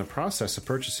 or is in the process of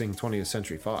purchasing 20th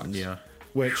Century Fox. Yeah.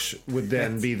 Which would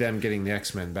then be them getting the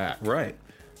X-Men back. Right.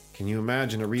 Can you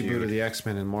imagine a reboot of the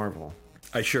X-Men in Marvel?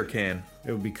 I sure can.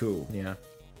 It would be cool. Yeah.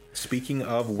 Speaking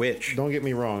of which... Don't get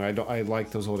me wrong, I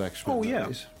like those old X-Men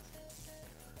movies.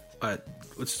 I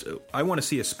want to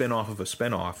see a spin-off of a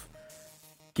spin-off.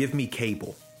 Give me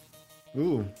Cable.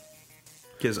 Ooh.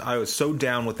 Because I was so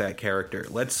down with that character.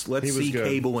 Let's see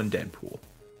Cable and Deadpool.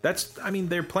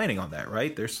 They're planning on that,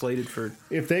 right? They're slated for...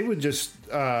 If they would just...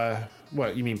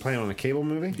 what, you mean plan on a Cable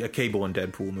movie? A Cable and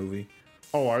Deadpool movie.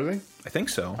 Oh, are they? I think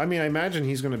so. I mean, I imagine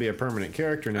he's going to be a permanent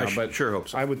character now, but sure hope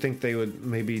so. I would think they would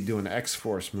maybe do an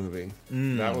X-Force movie.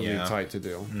 That would be tight to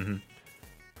do. Mm-hmm.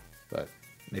 But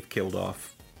they've killed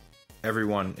off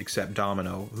everyone except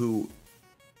Domino, who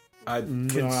I'm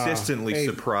consistently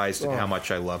surprised at how much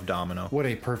I love Domino. What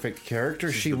a perfect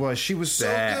character she was. She was so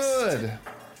good.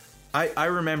 I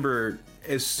remember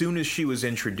as soon as she was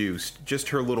introduced, just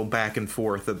her little back and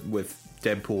forth with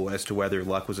Deadpool as to whether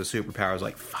luck was a superpower. I was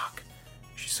like, fuck.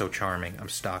 She's so charming. I'm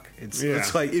stuck.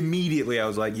 It's like immediately I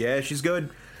was like, yeah, she's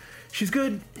good. She's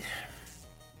good.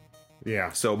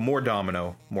 Yeah. So more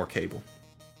Domino, more Cable.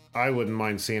 I wouldn't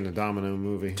mind seeing a Domino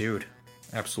movie. Dude,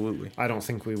 absolutely. I don't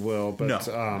think we will, but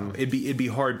no. It'd be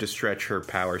hard to stretch her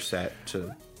power set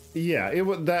to... Yeah, it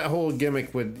would. That whole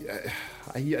gimmick would...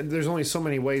 there's only so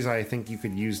many ways I think you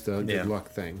could use the good luck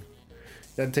thing.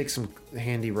 That'd take some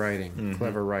handy writing,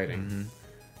 clever writing. Mm-hmm.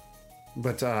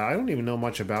 But I don't even know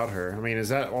much about her. I mean, is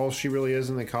that all she really is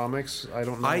in the comics? I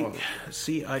don't know.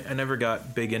 I never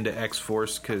got big into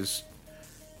X-Force because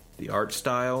the art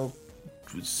style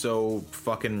was so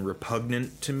fucking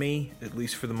repugnant to me, at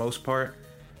least for the most part,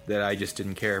 that I just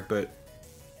didn't care. But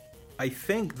I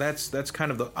think that's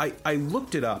kind of the... I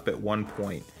looked it up at one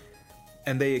point,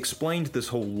 and they explained this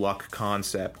whole luck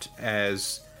concept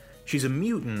as she's a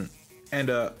mutant and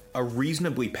a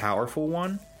reasonably powerful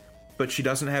one, but she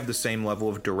doesn't have the same level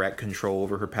of direct control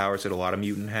over her powers that a lot of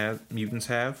mutants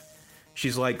have.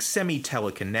 She's like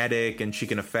semi-telekinetic, and she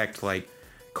can affect like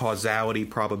causality,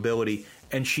 probability,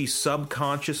 and she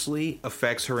subconsciously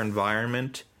affects her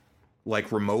environment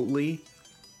like remotely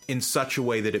in such a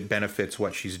way that it benefits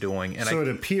what she's doing. And so it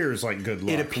appears like good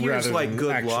luck. It appears rather like than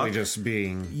good actually luck. Just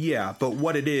being... Yeah, but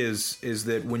what it is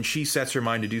that when she sets her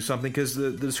mind to do something, because the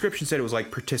description said it was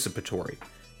like participatory.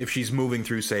 If she's moving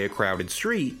through, say, a crowded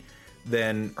street,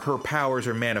 then her powers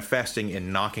are manifesting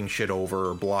in knocking shit over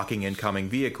or blocking incoming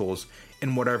vehicles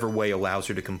in whatever way allows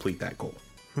her to complete that goal.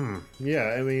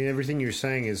 Yeah, I mean, everything you're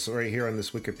saying is right here on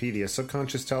this Wikipedia.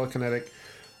 Subconscious telekinetic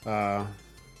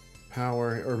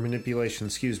power or manipulation,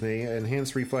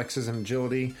 enhanced reflexes and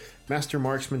agility, master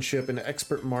marksmanship, and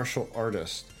expert martial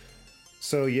artist.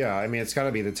 So, yeah, I mean, it's got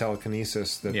to be the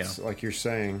telekinesis that's, like you're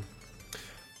saying.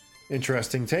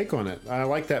 Interesting take on it. I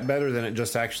like that better than it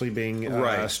just actually being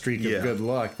a streak of good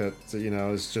luck that,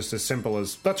 is just as simple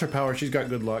as, that's her power, she's got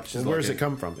good luck. Well, where does it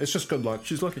come from? It's just good luck.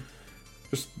 She's lucky.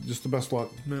 Just the best luck.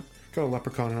 Yep. Got a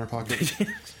leprechaun in our pocket.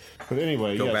 But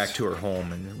anyway, Go back to her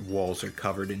home and her walls are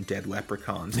covered in dead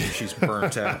leprechauns and she's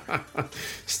burnt out.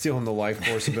 Stealing the life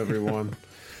force of everyone.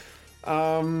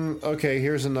 Okay,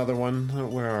 here's another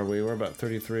one. Where are we? We're about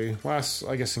 33. I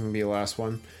guess it can be the last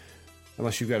one.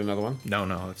 Unless you've got another one.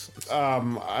 No.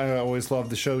 I always loved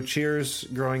the show Cheers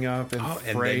growing up. And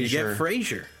and then you get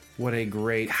Frasier. What a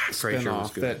great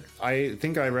spinoff that I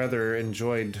think I rather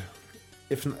enjoyed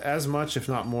if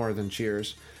not more, than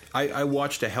Cheers. I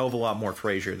watched a hell of a lot more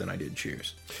Frasier than I did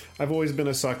Cheers. I've always been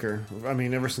a sucker. I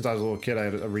mean, ever since I was a little kid, I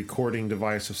had a recording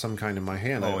device of some kind in my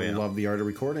hand. I love the art of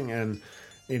recording. And,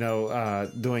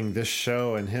 doing this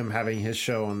show and him having his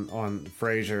show on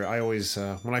Frasier, I always,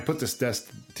 when I put this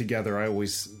desk together, I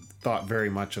always thought very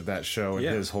much of that show and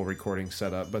his whole recording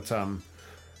setup. But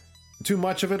too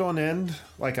much of it on end.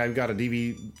 Like, I've got a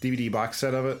DVD box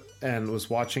set of it and was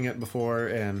watching it before,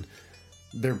 and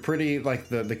they're pretty, like,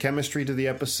 the chemistry to the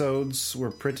episodes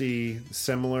were pretty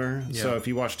similar. Yeah. So if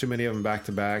you watch too many of them back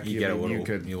to back, you get a little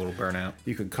burnout.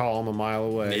 You could call them a mile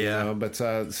away. Yeah. You know? But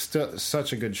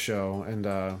such a good show. And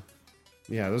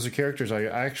those are characters I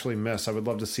actually miss. I would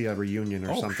love to see a reunion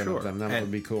or something of them. That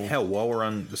would be cool. Hell, while we're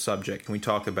on the subject, can we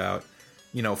talk about,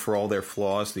 for all their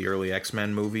flaws, the early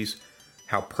X-Men movies,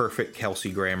 how perfect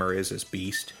Kelsey Grammer is as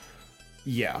Beast?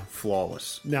 Yeah.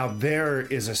 Flawless. Now, there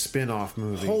is a spin-off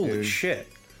movie. Holy shit.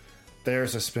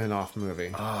 There's a spin-off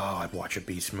movie. Oh, I'd watch a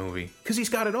Beast movie. Because he's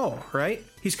got it all, right?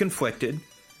 He's conflicted.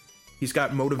 He's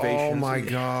got motivations. Oh my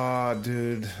god,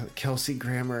 dude. Kelsey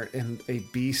Grammer in a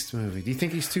Beast movie. Do you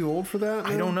think he's too old for that?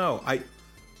 I don't know. I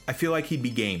feel like he'd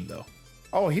be game, though.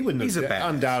 Oh, he would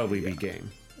undoubtedly be game.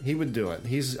 He would do it.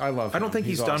 I love him. I don't think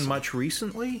he's awesome. done much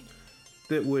recently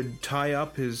that would tie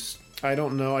up his... I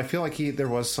don't know. I feel like there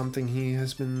was something he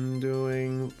has been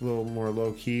doing a little more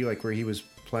low-key, like where he was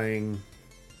playing...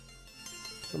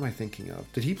 What am I thinking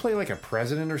of? Did he play like a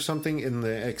president or something in the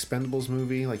Expendables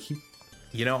movie? Like he...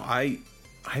 I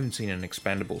haven't seen an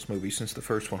Expendables movie since the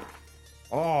first one.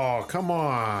 Oh, come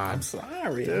on. I'm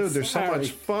sorry. Dude, they're so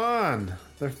much fun.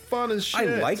 They're fun as shit.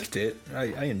 I liked it.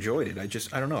 I enjoyed it. I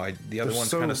don't know. The other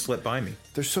ones kind of slipped by me.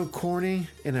 They're so corny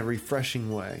in a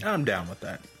refreshing way. I'm down with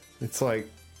that. It's like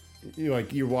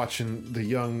you're watching the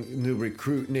young new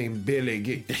recruit named Billy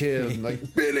get killed.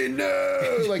 Like, Billy,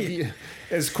 no! Like,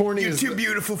 as corny You're as... You're too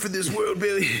beautiful for this world,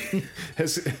 Billy.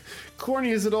 As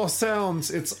corny as it all sounds,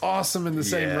 it's awesome in the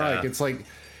same right. It's like...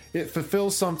 It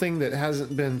fulfills something that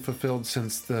hasn't been fulfilled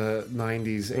since the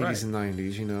 90s, 80s and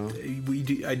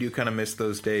 90s, I do kind of miss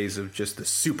those days of just the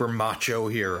super macho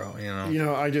hero,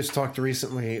 I just talked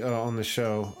recently on the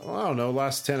show, I don't know,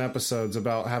 last 10 episodes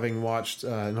about having watched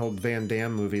an old Van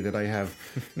Damme movie that I have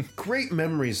great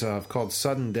memories of called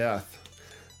Sudden Death.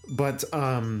 But,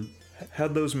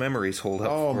 how'd those memories hold up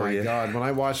for you? Oh my God. When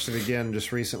I watched it again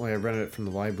just recently, I rented it from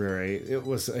the library. It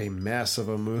was a mess of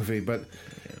a movie, but...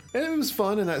 And it was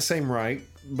fun in that same right,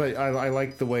 but I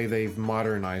like the way they've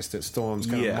modernized it. Stallone's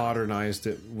kind of modernized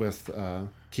it with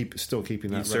still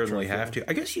keeping that. You certainly have to.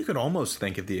 I guess you could almost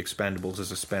think of the Expendables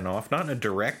as a spinoff, not in a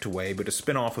direct way, but a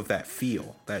spinoff of that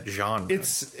feel, that genre.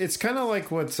 It's kind of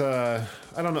like what I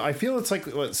don't know. I feel it's like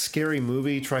what Scary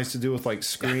Movie tries to do with like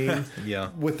Scream,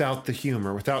 without the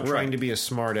humor, without trying to be a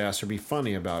smartass or be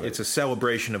funny about it. It's a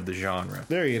celebration of the genre.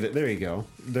 There you go.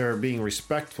 They're being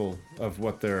respectful of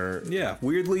what they're... Yeah,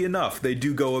 weirdly enough, they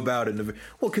do go about it.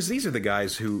 Well, because these are the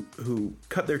guys who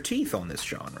cut their teeth on this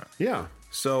genre. Yeah.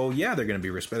 So, yeah, they're going to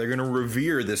be respected. They're going to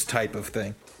revere this type of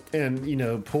thing. And,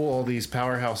 pull all these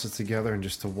powerhouses together in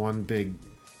just a one big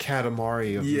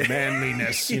katamari of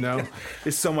manliness,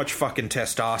 There's so much fucking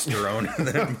testosterone in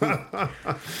them.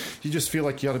 You just feel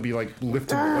like you ought to be, like,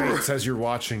 lifting weights as you're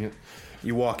watching it.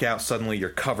 You walk out, suddenly you're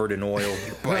covered in oil.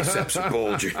 Your biceps are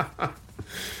bulging.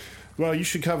 Well, you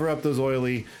should cover up those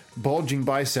oily, bulging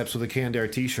biceps with a Canned Air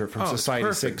t-shirt from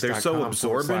Society6.com. They're so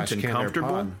absorbent and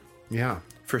comfortable. Yeah.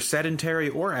 For sedentary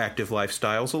or active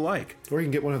lifestyles alike. Or you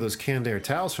can get one of those Canned Air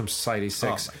towels from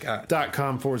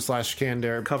Society6.com/Canned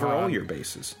Air. Cover all your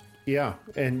bases. Yeah,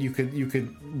 and you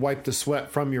could wipe the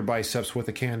sweat from your biceps with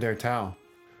a Canned Air towel.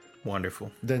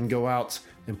 Wonderful. Then go out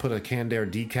and put a Canned Air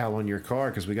decal on your car,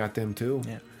 because we got them too.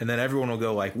 Yeah. And then everyone will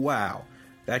go like, wow,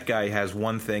 that guy has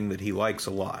one thing that he likes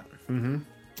a lot. Mm-hmm.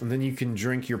 And then you can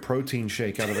drink your protein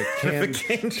shake out of a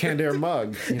Canned Air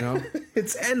mug,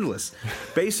 It's endless.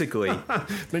 Basically.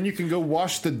 Then you can go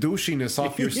wash the douchiness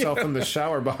off yourself in the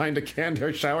shower behind a Canned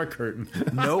Air shower curtain.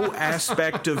 No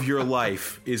aspect of your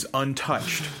life is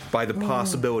untouched by the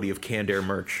possibility of Canned Air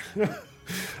merch.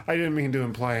 I didn't mean to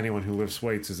imply anyone who lifts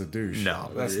weights is a douche.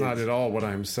 No. That's not at all what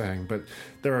I'm saying. But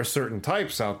there are certain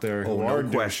types out there who are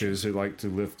douches who like to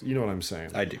lift. You know what I'm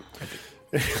saying? I do.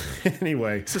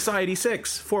 Anyway.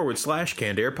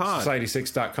 Society6/Canned Air Pod.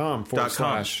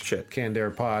 Society6.com/Canned Air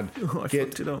Pod.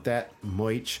 Get that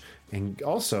merch. And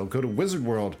also go to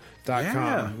wizardworld.com.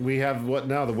 Yeah. We have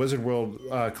the Wizard World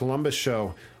Columbus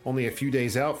show. Only a few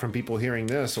days out from people hearing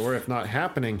this, or if not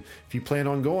happening, if you plan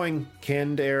on going, type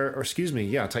Canned Air,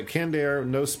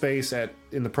 no space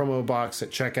in the promo box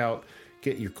at checkout.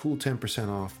 Get your cool 10%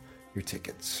 off your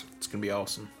tickets. It's going to be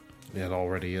awesome. It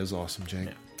already is awesome, Jake.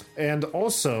 Yeah. And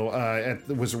also, at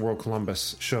the Wizard World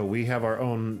Columbus show, we have our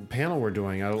own panel we're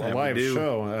doing, a live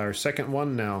show, our second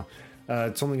one now.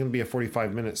 It's only going to be a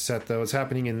 45-minute set, though. It's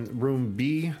happening in room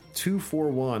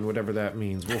B241, whatever that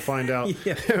means. We'll find out.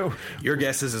 Your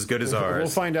guess is as good as ours. We'll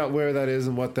find out where that is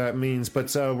and what that means.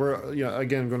 But we're,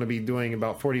 again, going to be doing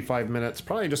about 45 minutes,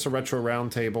 probably just a retro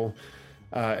roundtable,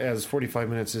 as 45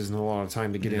 minutes isn't a lot of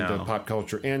time to get into pop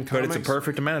culture and comics. But it's a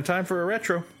perfect amount of time for a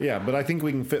retro. Yeah, but I think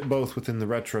we can fit both within the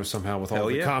retro somehow with all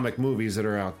the comic movies that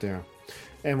are out there.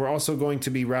 And we're also going to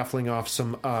be raffling off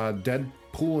some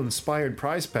Deadpool-inspired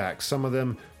prize packs. Some of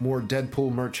them more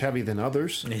Deadpool merch heavy than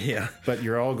others. Yeah. But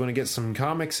you're all going to get some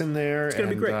comics in there. It's going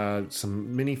to be great.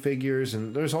 Some minifigures.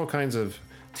 And there's all kinds of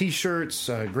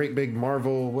T-shirts, great big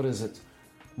Marvel, what is it?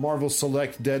 Marvel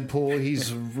Select Deadpool.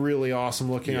 He's really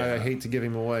awesome looking. Yeah. I hate to give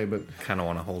him away, but kind of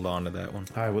want to hold on to that one.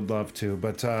 I would love to,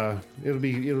 but it'll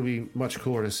be much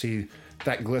cooler to see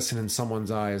that glisten in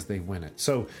someone's eye as they win it.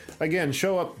 So again,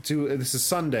 show up to this is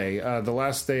Sunday, the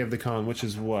last day of the con, which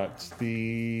is what that'll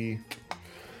be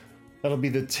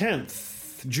the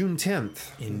 10th, June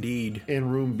 10th. Indeed. In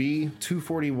room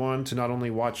B241 to not only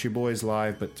watch your boys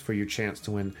live, but for your chance to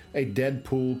win a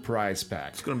Deadpool prize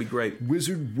pack. It's going to be great.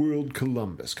 Wizard World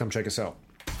Columbus. Come check us out.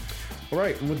 All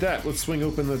right, and with that, let's swing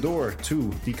open the door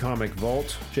to the comic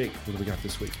vault. Jake, what do we got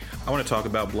this week? I want to talk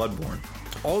about Bloodborne.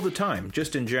 All the time,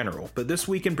 just in general. But this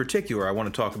week in particular, I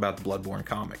want to talk about the Bloodborne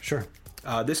comic. Sure.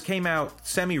 This came out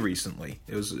semi-recently.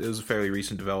 It was a fairly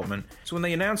recent development. So when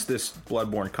they announced this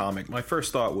Bloodborne comic, my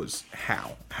first thought was,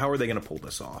 how? How are they going to pull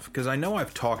this off? Because I know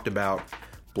I've talked about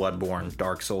Bloodborne,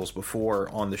 Dark Souls before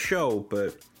on the show,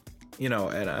 but, and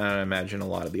I imagine a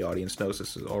lot of the audience knows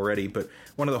this already, but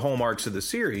one of the hallmarks of the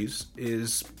series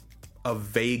is a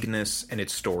vagueness in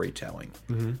its storytelling.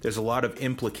 Mm-hmm. There's a lot of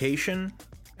implication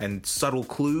and subtle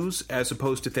clues as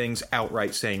opposed to things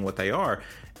outright saying what they are.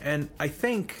 And I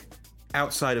think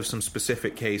outside of some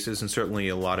specific cases and certainly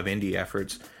a lot of indie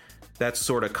efforts, that's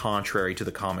sort of contrary to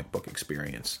the comic book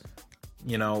experience.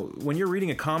 When you're reading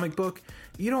a comic book,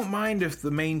 you don't mind if the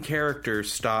main character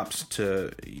stops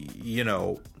to,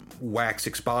 wax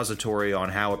expository on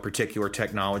how a particular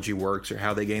technology works or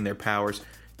how they gain their powers.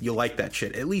 You like that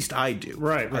shit. At least I do.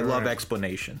 Right. I love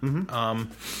explanation.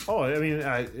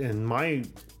 Mm-hmm. In my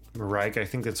Reich, I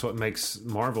think that's what makes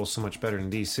Marvel so much better than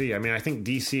DC. I mean, I think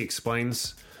DC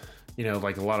explains,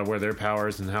 like a lot of where their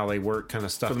powers and how they work kind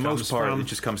of stuff. For the most part, it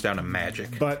just comes down to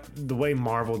magic. But the way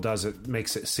Marvel does it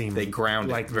makes it seem they ground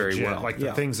like it very legit. well. Like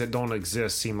the things that don't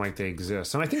exist seem like they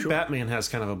exist. And I think Batman has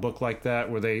kind of a book like that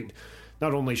where they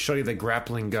not only show you the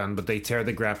grappling gun, but they tear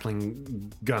the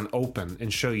grappling gun open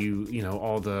and show you,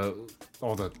 all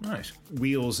the nice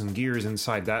wheels and gears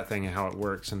inside that thing and how it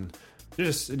works. And it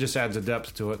just adds a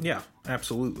depth to it. Yeah,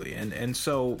 absolutely. And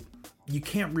so you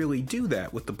can't really do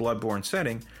that with the Bloodborne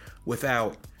setting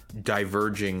without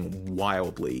diverging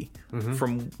wildly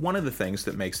from one of the things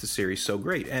that makes the series so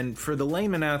great. And for the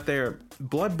layman out there,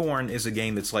 Bloodborne is a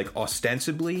game that's like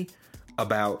ostensibly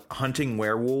about hunting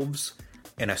werewolves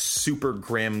in a super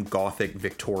grim gothic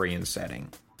Victorian setting.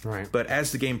 Right. But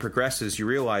as the game progresses, you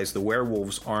realize the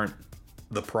werewolves aren't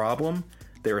the problem.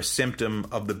 They're a symptom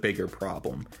of the bigger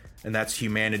problem. And that's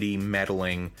humanity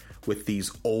meddling with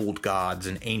these old gods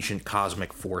and ancient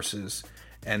cosmic forces.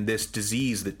 And this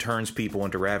disease that turns people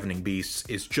into ravening beasts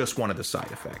is just one of the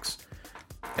side effects.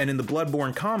 And in the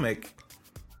Bloodborne comic,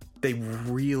 they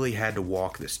really had to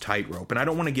walk this tightrope. And I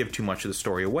don't want to give too much of the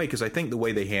story away, because I think the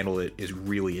way they handle it is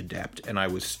really adept. And I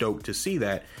was stoked to see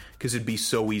that, because it'd be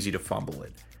so easy to fumble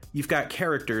it. You've got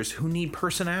characters who need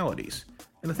personalities.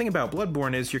 And the thing about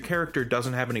Bloodborne is your character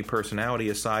doesn't have any personality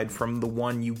aside from the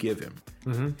one you give him,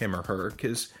 him or her,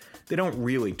 because they don't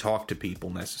really talk to people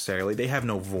necessarily. They have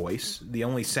no voice. The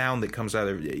only sound that comes out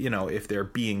of, if they're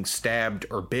being stabbed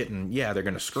or bitten, yeah, they're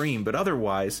going to scream. But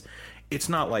otherwise, it's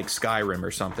not like Skyrim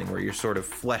or something where you're sort of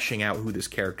fleshing out who this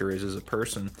character is as a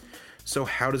person. So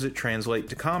how does it translate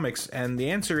to comics? And the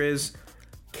answer is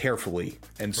carefully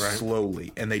and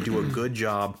slowly. And they do a good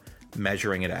job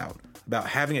measuring it out. About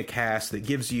having a cast that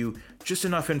gives you just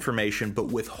enough information but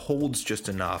withholds just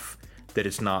enough that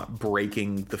it's not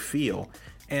breaking the feel.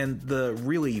 And the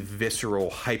really visceral,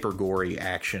 hyper-gory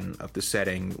action of the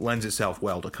setting lends itself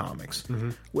well to comics,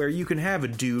 where you can have a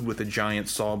dude with a giant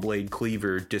saw blade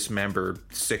cleaver dismember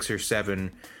 6 or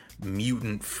 7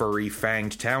 mutant, furry,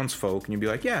 fanged townsfolk, and you'd be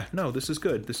like, yeah, no, this is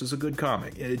good. This is a good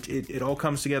comic. It all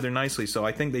comes together nicely, so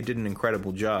I think they did an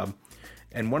incredible job.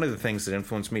 And one of the things that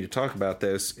influenced me to talk about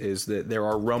this is that there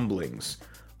are rumblings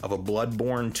of a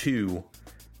Bloodborne 2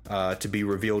 to be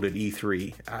revealed at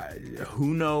E3.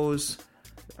 Who knows?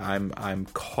 I'm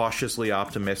cautiously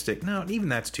optimistic. No, even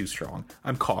that's too strong.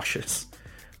 I'm cautious.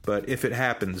 But if it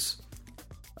happens,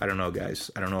 I don't know,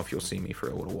 guys. I don't know if you'll see me for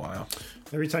a little while.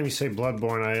 Every time you say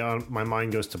Bloodborne, my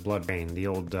mind goes to Bloodbane, the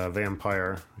old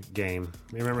vampire game.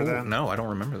 You remember that? No, I don't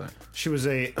remember that. She was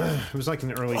it was like in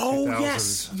the early 2000s.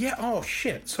 Yes. Yeah, oh,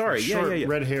 shit. Sorry. Short, Yeah.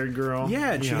 red-haired girl.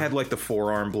 Yeah, and she had like the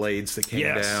forearm blades that came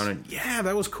down. And yeah,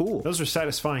 that was cool. Those are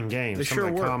satisfying games. They sure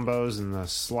of the were. combos and the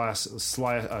slashy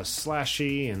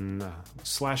and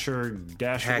slasher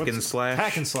dasher. Hack and slash.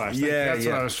 Hack and slash. Yeah, That's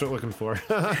what I was looking for.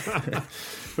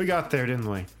 We got there, didn't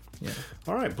we? Yeah.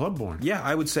 All right, Bloodborne. Yeah,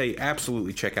 I would say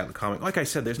absolutely check out the comic. Like I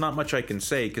said, there's not much I can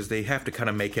say because they have to kind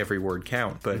of make every word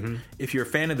count. But if you're a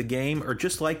fan of the game or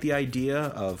just like the idea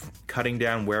of cutting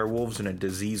down werewolves in a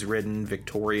disease-ridden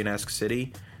Victorian-esque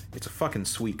city, it's a fucking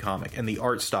sweet comic. And the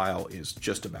art style is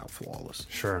just about flawless.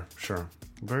 Sure.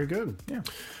 Very good. Yeah.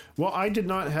 Well, I did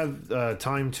not have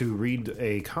time to read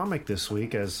a comic this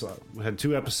week, as I had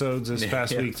 2 episodes this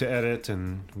past week to edit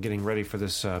and getting ready for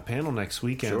this panel next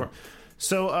weekend. Sure.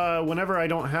 So whenever I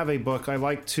don't have a book, I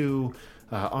like to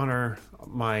honor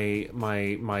my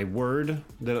word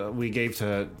that we gave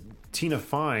to Tina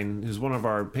Fine, who's one of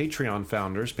our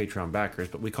Patreon backers,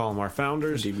 but we call them our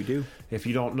founders. Indeed we do. If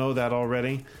you don't know that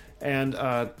already. And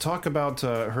talk about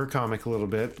her comic a little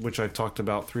bit, which I've talked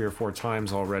about 3 or 4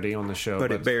 times already on the show.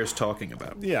 But it bears talking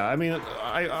about. Yeah, I mean,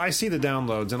 I see the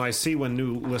downloads, and I see when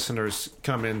new listeners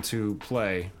come into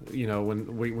play,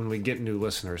 when we get new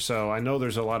listeners. So I know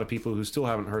there's a lot of people who still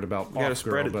haven't heard about Off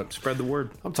Girl. But spread the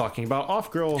word. I'm talking about Off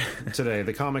Girl today,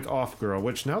 the comic Off Girl,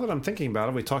 which now that I'm thinking about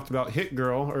it, we talked about Hit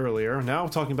Girl earlier. Now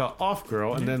we're talking about Off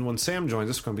Girl, and then when Sam joins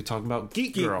us, we're going to be talking about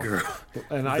Geek Girl.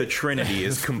 And the Trinity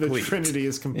is complete. The Trinity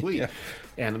is complete. Yeah.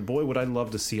 And boy, would I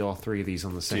love to see all 3 of these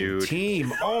on the same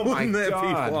team. Oh my Wouldn't that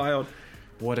God. be wild?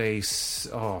 What a...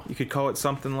 You could call it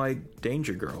something like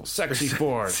Danger Girls. Sexy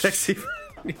Force. Sexy...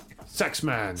 Sex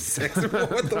Man.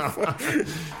 What the fuck?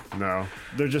 No.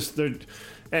 They're...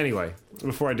 Anyway,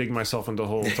 before I dig myself into a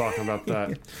hole talking about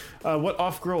that. What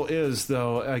Off Girl is,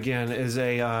 though, again, is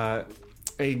a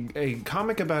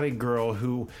comic about a girl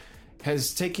who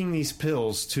has taken these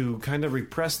pills to kind of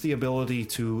repress the ability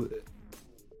to...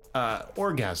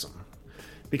 orgasm,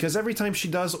 because every time she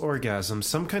does orgasm,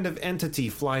 some kind of entity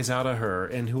flies out of her,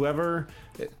 and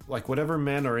whatever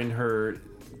men are in her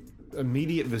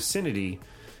immediate vicinity,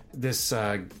 this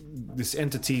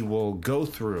entity will go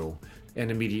through and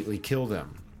immediately kill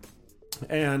them.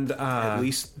 And at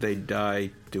least they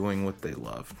die doing what they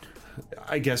loved.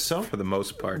 I guess so, for the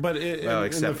most part. But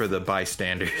except for the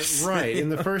bystanders, right? In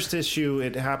the first issue,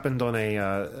 it happened on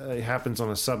it happens on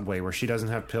a subway where she doesn't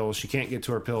have pills. She can't get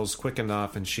to her pills quick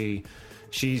enough, and she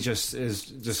just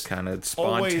kind of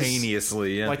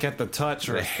spontaneously, like at the touch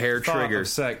or the hair thought trigger of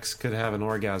sex, could have an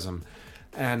orgasm.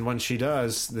 And when she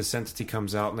does, this entity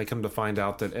comes out, and they come to find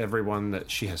out that everyone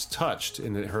that she has touched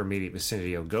in her immediate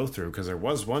vicinity will go through, because there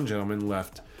was one gentleman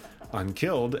left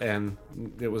unkilled, and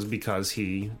it was because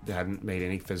he hadn't made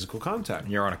any physical contact.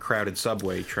 You're on a crowded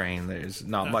subway train. There's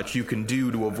not much you can do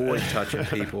to avoid touching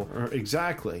people.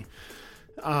 Exactly.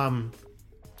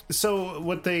 So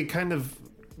what they kind of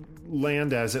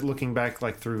land as it, looking back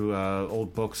like through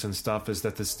old books and stuff, is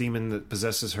that this demon that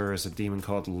possesses her is a demon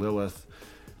called Lilith,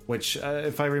 which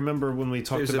if I remember when we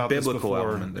talked about this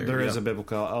before, there is a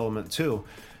biblical element too.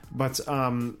 But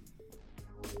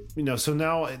so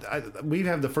now we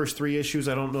have the first 3 issues.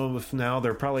 I don't know if now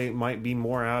there probably might be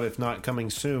more out, if not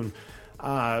coming soon.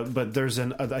 But there's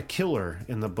a killer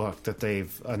in the book that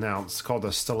they've announced called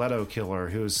a stiletto killer,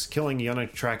 who's killing young,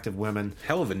 attractive women.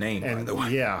 Hell of a name, by the way.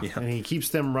 Yeah, and he keeps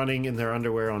them running in their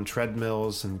underwear on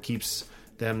treadmills and keeps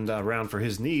them around for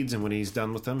his needs. And when he's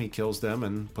done with them, he kills them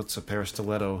and puts a pair of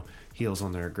stiletto heels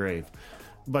on their grave.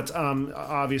 But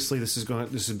obviously, this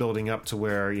is building up to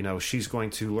where she's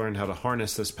going to learn how to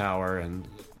harness this power and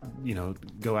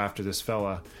go after this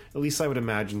fella. At least I would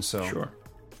imagine so. Sure.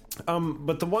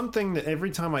 But the one thing that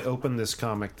every time I open this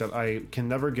comic that I can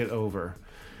never get over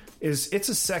is it's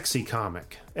a sexy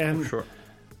comic. And sure.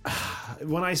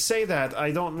 When I say that,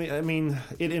 I mean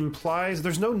it implies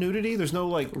there's no nudity, there's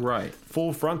no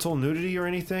full frontal nudity or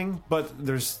anything, but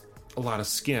there's a lot of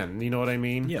skin. You know what I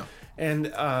mean? Yeah. And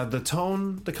the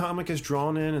tone the comic is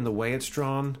drawn in and the way it's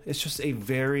drawn, it's just a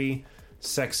very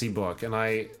sexy book, and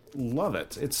I love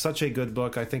it. It's such a good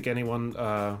book. I think anyone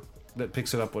that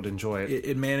picks it up would enjoy it.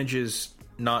 It manages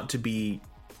not to be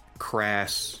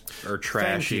crass or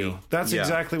trashy. Thank you. That's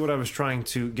exactly what I was trying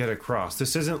to get across.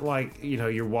 This isn't like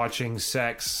you're watching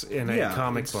sex in a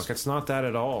comic book. It's not that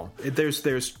at all.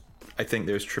 I think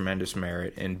there's tremendous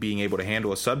merit in being able to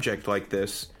handle a subject like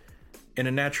this in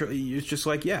a natural. It's just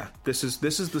like, this is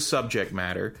the subject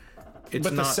matter.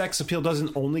 the sex appeal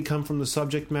doesn't only come from the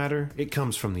subject matter. It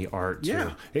comes from the art, too.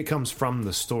 Yeah. It comes from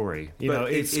the story.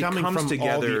 It's coming from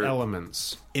all the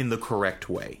elements. In the correct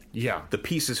way. Yeah. The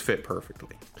pieces fit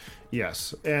perfectly.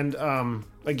 Yes. And,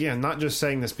 again, not just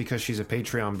saying this because she's a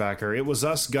Patreon backer. It was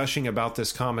us gushing about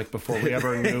this comic before we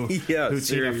ever knew who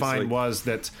Tina Fine was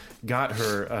that got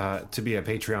her to be a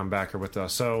Patreon backer with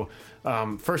us. So,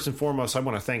 first and foremost, I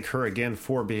want to thank her again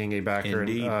for being a backer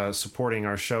and supporting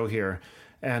our show here.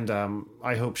 And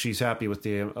I hope she's happy with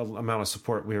the amount of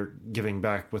support we're giving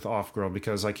back with Off Girl,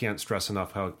 because I can't stress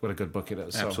enough what a good book it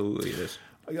is. Absolutely, it is.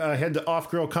 Head to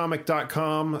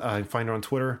offgirlcomic.com. Find her on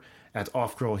Twitter at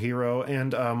offgirlhero.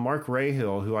 And Mark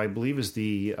Rahill, who I believe is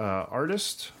the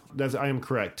artist. I am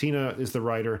correct. Tina is the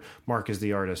writer. Mark is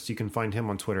the artist. You can find him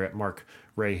on Twitter at Mark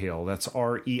Rahill. That's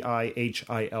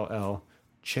Reihill.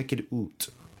 Check it out.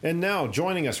 And now,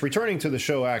 joining us, returning to the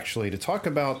show, actually, to talk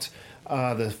about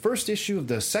the first issue of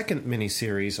the second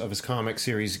miniseries of his comic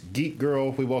series,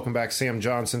 Geek-Girl. We welcome back Sam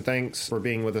Johnson. Thanks for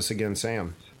being with us again,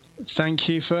 Sam. Thank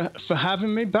you for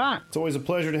having me back. It's always a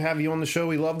pleasure to have you on the show.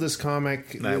 We love this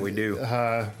comic. That we do.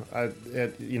 A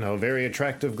very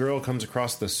attractive girl comes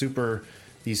across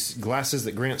these glasses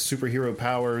that grant superhero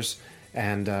powers,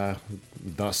 and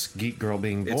thus Geek Girl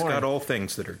being born. It's got all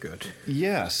things that are good.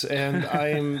 Yes, and I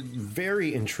am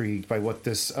very intrigued by what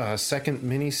this second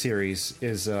miniseries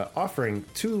is offering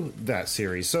to that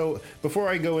series. So before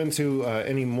I go into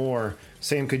any more,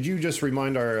 Sam, could you just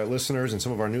remind our listeners and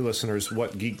some of our new listeners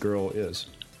what Geek Girl is?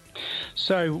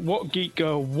 So what Geek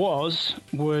Girl was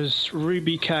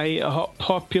Ruby K, a hot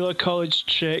popular college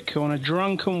chick who on a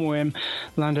drunken whim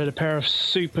landed a pair of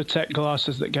super tech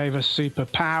glasses that gave her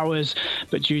superpowers,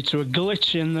 but due to a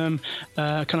glitch in them,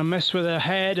 kind of messed with her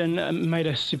head and made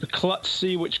her super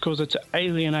klutzy, which caused her to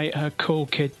alienate her cool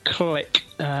kid clique.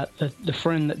 The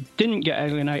friend that didn't get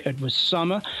alienated was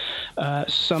Summer.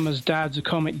 Summer's dad's a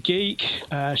comic geek.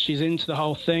 She's into the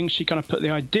whole thing. She kind of put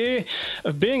the idea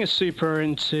of being a super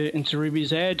into Ruby's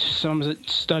head. Summer's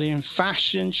studying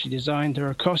fashion. She designed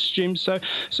her a costume. So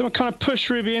Summer kind of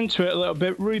pushed Ruby into it a little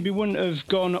bit. Ruby wouldn't have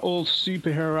gone all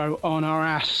superhero on our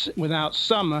ass without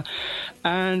Summer.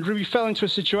 And Ruby fell into a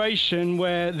situation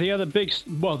where the big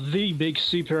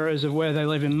superheroes of where they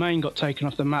live in Maine got taken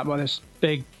off the map by this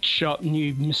big shot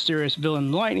new mysterious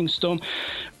villain Lightning Storm.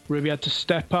 Ruby had to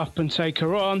step up and take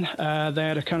her on. They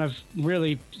had a kind of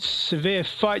really severe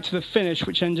fight to the finish,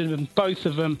 which ended with both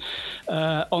of them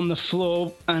on the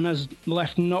floor and has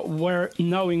left not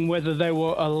knowing whether they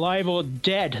were alive or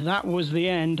dead. That was the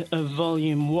end of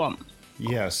Volume 1.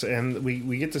 Yes, and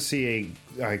we get to see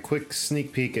a quick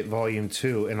sneak peek at Volume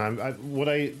 2, and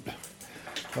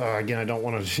again, I don't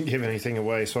want to give anything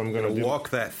away, so I'm going to walk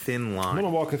that thin line. I'm going to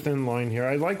walk a thin line here.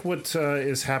 I like what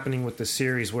is happening with the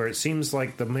series, where it seems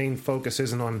like the main focus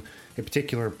isn't on a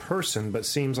particular person, but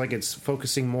seems like it's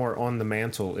focusing more on the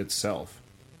mantle itself.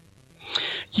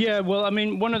 Yeah, well, I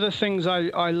mean, one of the things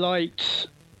I liked...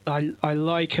 I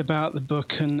like about the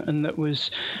book and that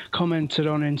was commented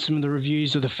on in some of the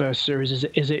reviews of the first series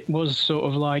is it was sort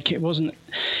of like it was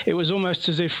almost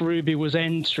as if Ruby was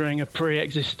entering a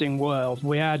pre-existing world.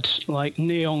 We had like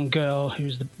Neon Girl,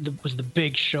 who's was the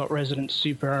big shot resident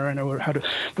superhero and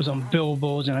was on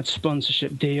billboards and had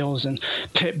sponsorship deals, and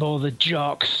Pitbull the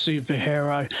jock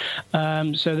superhero.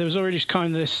 So there was already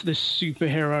kind of this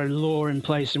superhero lore in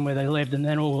place in where they lived, and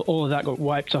then all of that got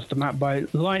wiped off the map by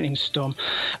Lightning Storm.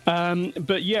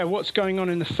 But yeah, what's going on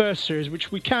in the first series,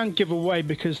 which we can't give away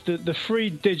because the free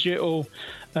digital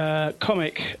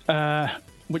comic,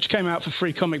 which came out for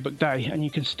Free Comic Book Day, and you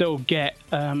can still get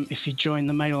if you join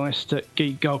the mailing list at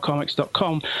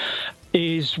geekgirlcomics.com,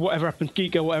 is Whatever Happened to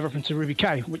Geek-Girl, Whatever Happened to Ruby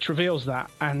K, which reveals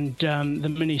that. And the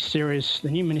new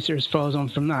miniseries follows on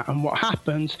from that. And what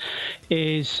happens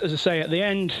is, as I say, at the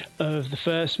end of the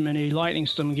first mini, Lightning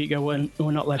Storm and Geek-Girl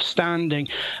were not left standing.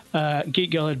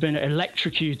 Geek-Girl had been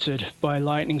electrocuted by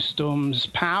Lightning Storm's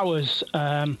powers,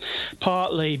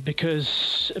 partly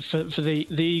because for the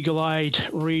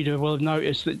eagle-eyed reader will have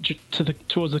noticed that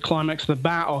towards the climax of the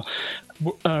battle,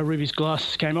 Ruby's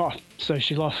glasses came off, so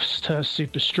she lost her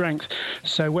super strength.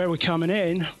 So where we're coming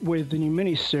in with the new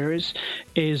miniseries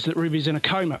is that Ruby's in a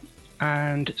coma,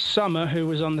 and Summer, who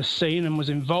was on the scene and was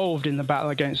involved in the battle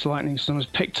against Lightning Storm, has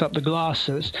picked up the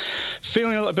glasses,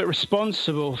 feeling a little bit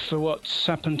responsible for what's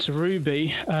happened to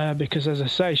Ruby, because, as I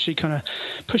say, she kind of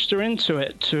pushed her into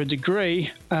it to a degree.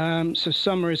 So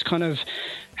Summer is kind of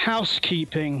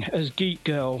housekeeping as Geek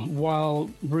Girl,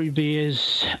 while Ruby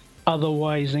is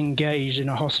otherwise engaged in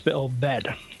a hospital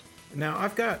bed. Now,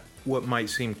 I've got what might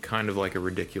seem kind of like a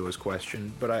ridiculous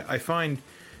question, but I find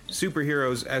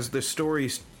superheroes, as the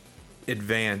stories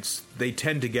advance, they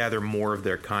tend to gather more of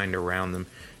their kind around them.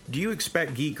 Do you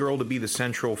expect Geek-Girl to be the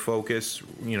central focus,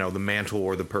 you know, the mantle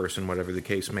or the person, whatever the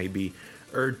case may be?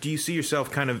 Or do you see yourself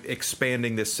kind of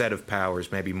expanding this set of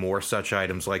powers, maybe more such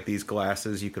items like these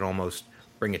glasses? You could almost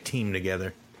bring a team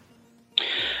together.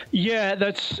 Yeah,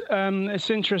 that's it's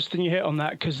interesting you hit on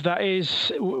that, because that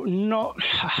is not.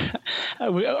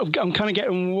 I'm kind of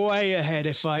getting way ahead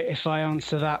if I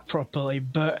answer that properly,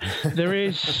 but there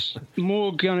is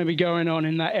more going to be going on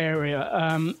in that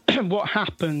area. What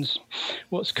happens?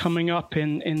 What's coming up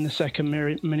in the second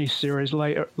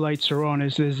miniseries later on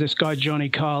is there's this guy Johnny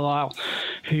Carlisle,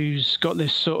 who's got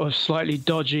this sort of slightly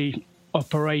dodgy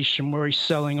operation where he's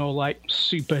selling all like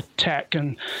super tech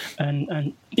and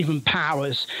even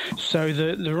powers. So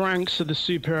the ranks of the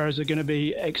superheroes are going to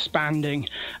be expanding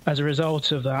as a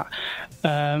result of that.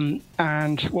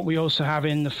 And what we also have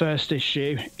in the first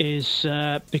issue is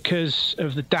because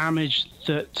of the damage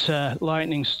that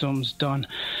Lightning Storm's done,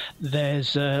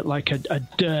 there's like a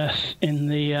dearth in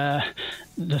the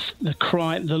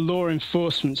law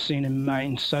enforcement scene in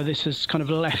Maine. So this has kind of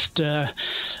left an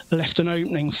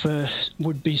opening for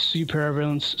would-be super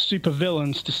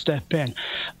villains to step in.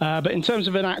 But in terms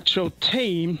of an actual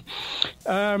team,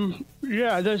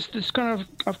 there's I've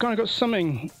kind of got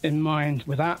something in mind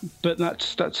with that, but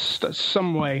that's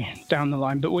some way down the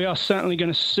line. But we are certainly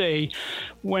going to see,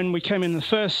 when we came in the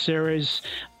first series,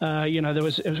 there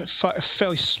was a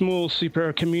fairly small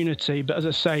superhero community. But as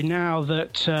I say, now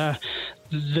that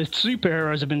the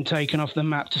superheroes have been taken off the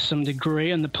map to some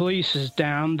degree and the police is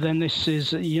down, then this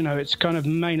is, it's kind of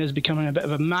Maine is becoming a bit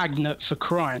of a magnet for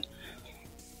crime.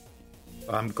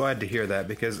 I'm glad to hear that,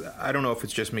 because I don't know if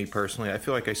it's just me personally. I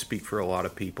feel like I speak for a lot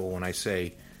of people when I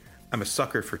say I'm a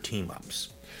sucker for team-ups.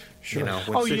 Sure.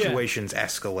 When situations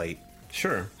escalate.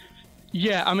 Sure.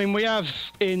 Yeah, I mean, we have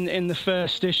in the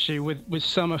first issue with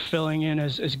Summer filling in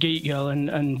as Geek-Girl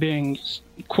and being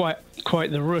quite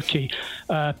the rookie.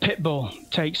 Pitbull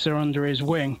takes her under his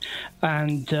wing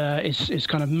and is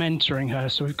kind of mentoring her.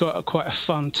 So we've got quite a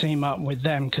fun team up with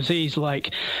them, because he's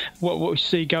like what we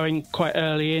see going quite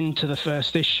early into the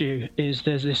first issue is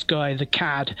there's this guy, the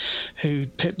Cad, who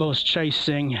Pitbull's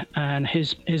chasing, and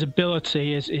his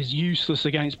ability is useless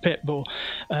against Pitbull,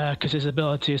 because his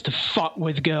ability is to fuck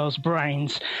with girls'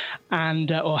 brains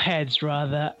and or heads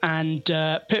rather, and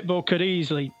Pitbull could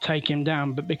easily take him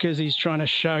down, but because he's trying to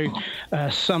show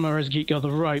Summer as Geek-Girl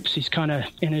the ropes, he's kind of,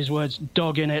 in his words,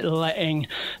 dogging it, letting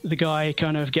the guy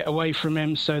kind of get away from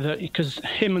him, so that, because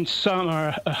him and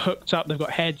Summer are hooked up, they've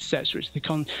got headsets which they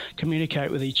can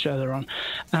communicate with each other on,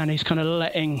 and he's kind of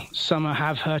letting Summer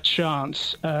have her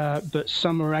chance, but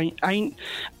Summer ain't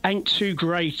too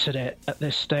great at it at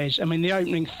this stage. I mean, the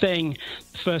opening thing,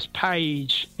 the first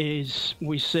page, is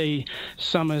we see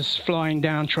Summer's flying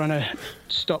down trying to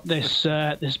stop this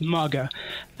mugger,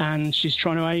 and she's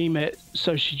trying to aim it,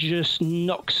 so she just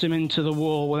knocks him into the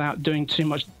wall without doing too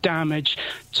much damage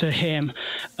to him,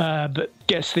 but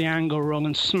gets the angle wrong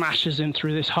and smashes him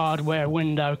through this hardware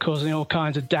window, causing all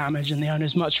kinds of damage, and the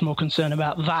owner's much more concerned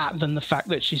about that than the fact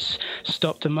that she's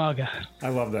stopped a mugger. I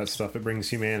love that stuff. It brings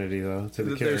humanity, though, to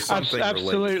the character.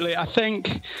 Absolutely. I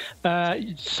think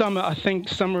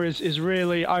Summer is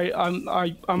really,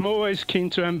 I'm always keen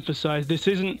to emphasize, this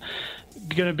isn't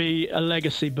going to be a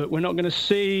legacy, but we're not going to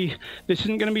see, this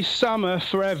isn't going to be Summer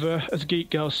forever as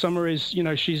Geek-Girl. Summer is,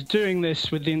 she's doing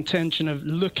this with the intention of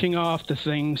looking after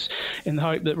things in the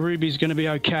hope that Ruby's going to be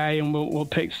okay and we'll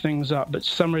pick things up. But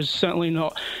Summer is certainly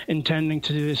not intending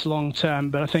to do this long term,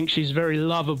 but I think she's very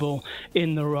lovable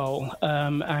in the role,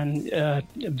 and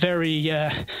very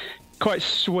quite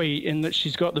sweet in that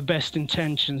she's got the best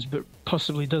intentions but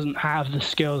possibly doesn't have the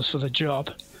skills for the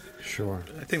job. Sure.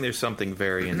 I think there's something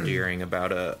very endearing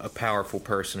about a powerful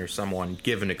person or someone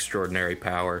given extraordinary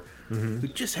power who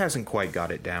just hasn't quite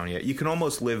got it down yet. You can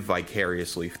almost live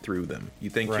vicariously through them. You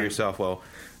think to yourself, well,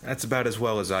 that's about as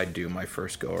well as I'd do my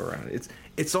first go around.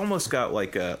 It's almost got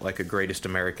like a Greatest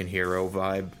American Hero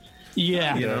vibe.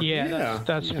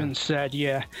 That's been said.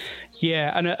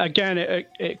 Yeah, and again,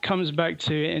 it comes back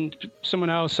to, and someone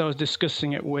else I was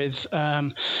discussing it with,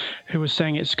 who was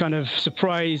saying it's kind of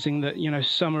surprising that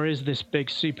Summer is this big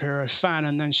superhero fan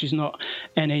and then she's not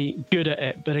any good at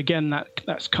it. But again,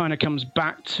 that's kind of comes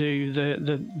back to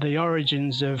the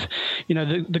origins of,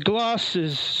 the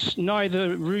glasses.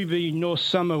 Neither Ruby nor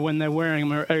Summer, when they're wearing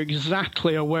them, are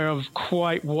exactly aware of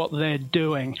quite what they're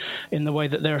doing in the way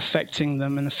that they're affecting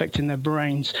them and affecting their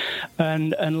brains.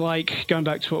 And like going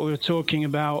back to what we were talking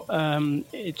about,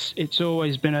 it's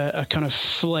always been a kind of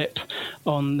flip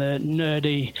on the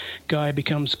nerdy guy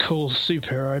becomes cool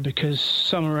superhero, because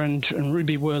Summer and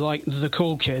Ruby were like the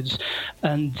cool kids,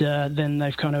 and then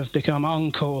they've kind of become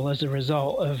uncool as a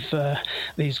result of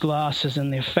these glasses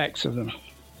and the effects of them.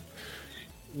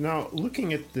 Now,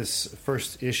 looking at this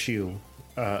first issue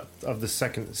of the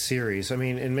second series, I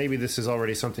mean, and maybe this is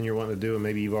already something you're wanting to do, and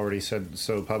maybe you've already said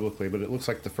so publicly, but it looks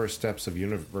like the first steps of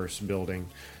universe building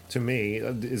to me.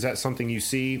 Is that something you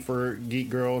see for Geek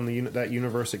Girl and that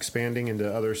universe expanding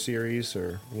into other series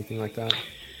or anything like that?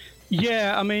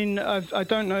 Yeah, I mean, I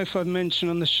don't know if I've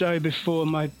mentioned on the show before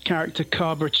my character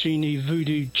Carbracini,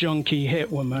 voodoo junkie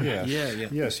hit woman.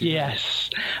 Yes.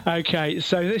 Okay,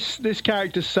 so this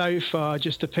character so far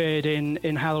just appeared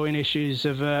in Halloween issues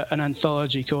of an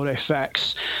anthology called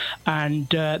FX, and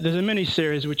there's a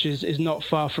mini-series which is not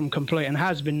far from complete and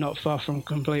has been not far from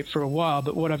complete for a while,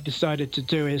 but what I've decided to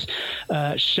do is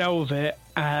shelve it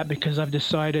because I've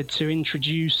decided to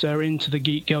introduce her into the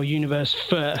Geek Girl universe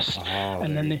first.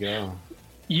 And then go.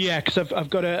 Yeah, because I've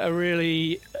got a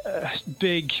really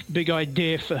big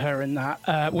idea for her in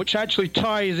that, which actually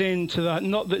ties into that.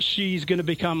 Not that she's going to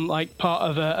become like part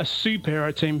of a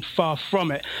superhero team, far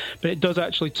from it, but it does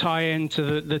actually tie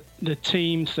into the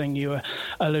team thing you were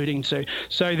alluding to.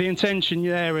 So the intention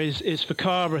there is for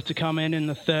Cabra to come in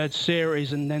the third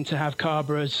series, and then to have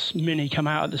Cabra's mini come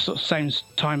out at the sort of same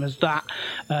time as that,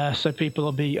 so people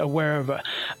will be aware of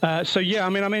her. So yeah, I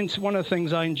mean, one of the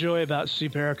things I enjoy about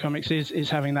superhero comics is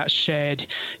having that shared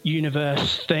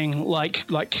universe thing, like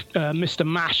Mr.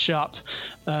 Mashup,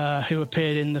 who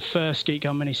appeared in the first Geek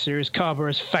Girl miniseries. Cabra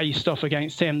has faced off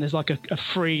against him. There's like a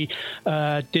free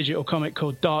digital comic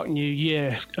called Dark New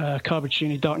Year,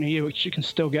 Carbracini Dark New Year, which you can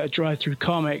still get a drive-through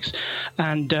comics.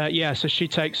 And so she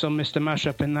takes on Mr.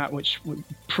 Mashup in that, which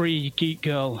pre-Geek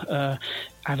Girl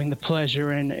having the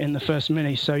pleasure in the first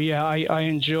mini. So yeah, I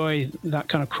enjoy that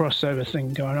kind of crossover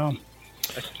thing going on.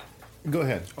 Go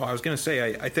ahead. Oh, I was going to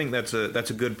say, I think that's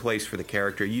a good place for the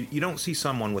character. You don't see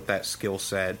someone with that skill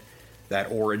set,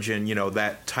 that origin,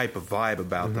 that type of vibe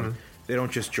about them. They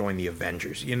don't just join the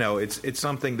Avengers. It's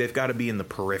something they've got to be in the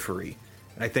periphery.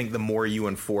 And I think the more you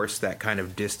enforce that kind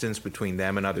of distance between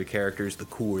them and other characters, the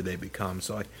cooler they become.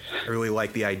 So I really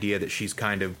like the idea that she's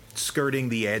kind of skirting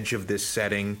the edge of this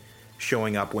setting,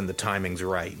 showing up when the timing's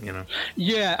right,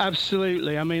 Yeah,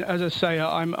 absolutely. I mean, as I say,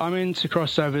 I'm into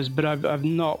crossovers, but I've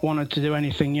not wanted to do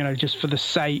anything, just for the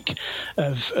sake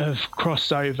of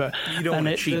crossover. You don't want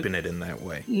to cheapen it in that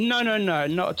way. No, not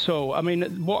at all. I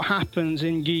mean, what happens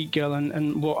in Geek Girl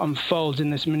and what unfolds in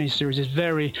this miniseries is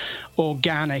very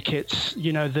organic. It's,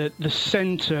 the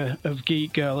center of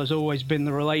Geek Girl has always been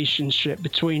the relationship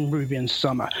between Ruby and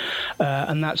Summer,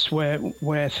 and that's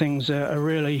where things are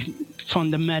really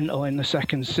fundamental in the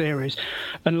second series.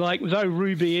 And though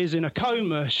Ruby is in a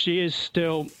coma, she is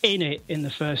still in it in the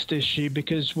first issue,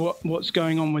 because what's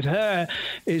going on with her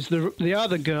is the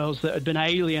other girls that had been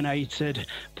alienated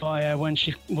by her when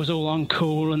she was all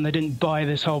uncool and they didn't buy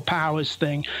this whole powers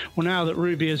thing. Well, now that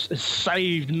Ruby has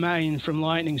saved Maine from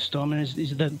Lightning Storm and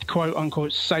is the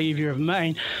quote-unquote savior of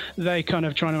Maine, they kind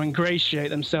of trying to ingratiate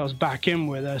themselves back in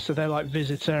with her. So they're like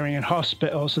visiting in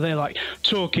hospital. So they're like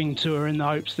talking to her in the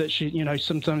hopes that she,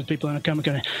 sometimes people in a coma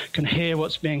can hear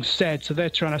what's being said. So they're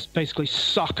trying to basically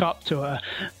suck up to her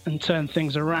and turn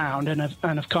things around, and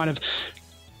have kind of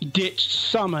ditched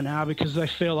Summer now because they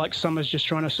feel like Summer's just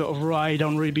trying to sort of ride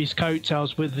on Ruby's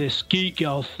coattails with this Geek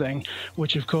Girl thing,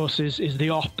 which of course is the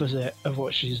opposite of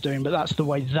what she's doing. But that's the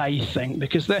way they think,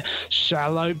 because they're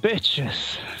shallow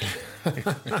bitches.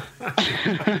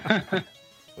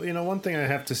 Well, one thing I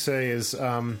have to say is,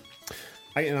 and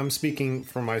I'm speaking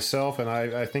for myself, and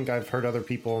I think I've heard other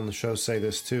people on the show say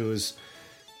this too, is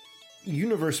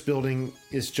universe building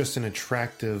is just an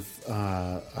attractive,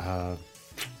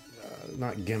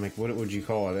 not gimmick, what would you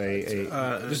call it?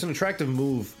 Just an attractive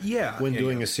move when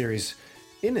doing a series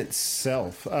in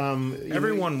itself.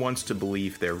 Everyone wants to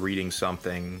believe they're reading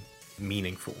something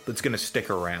meaningful that's going to stick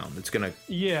around, it's going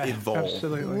to evolve.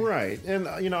 Absolutely. Right. And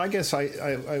I guess I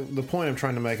the point I'm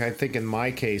trying to make, I think in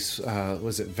my case,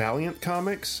 was it Valiant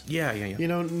Comics? Yeah.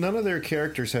 None of their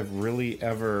characters have really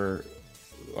ever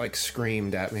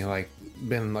screamed at me,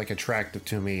 been attractive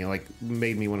to me,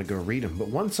 made me want to go read them. But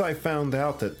once I found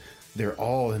out that they're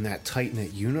all in that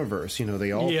tight-knit universe,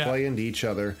 they all play into each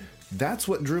other, that's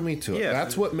what drew me to it.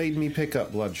 That's what made me pick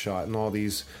up Bloodshot and all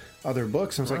these other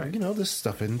books. I was like, this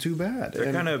stuff isn't too bad.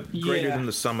 They're kind of greater than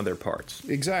the sum of their parts.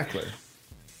 Exactly.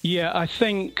 Yeah, I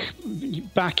think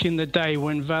back in the day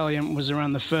when Valiant was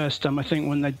around the first time, I think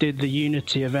when they did the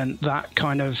Unity event, that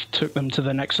kind of took them to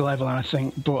the next level, and I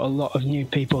think brought a lot of new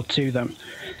people to them.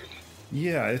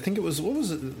 Yeah, I think it was, what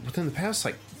was it, within the past,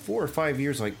 4 or 5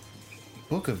 years,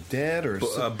 Book of Dead or...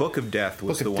 Book of Death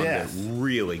was the one that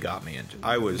really got me into.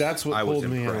 That's what pulled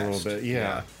me in a little bit,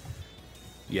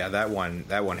 Yeah, that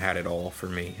one had it all for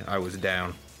me. I was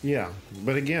down. Yeah,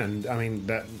 but again, I mean,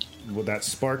 that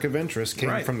spark of interest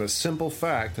came from the simple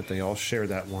fact that they all share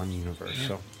that one universe.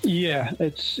 So yeah,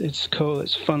 it's cool.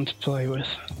 It's fun to play with.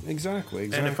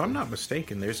 Exactly. And if I'm not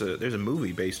mistaken, there's a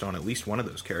movie based on at least one of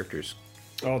those characters.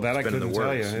 Oh, that I couldn't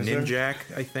tell you. Ninjak,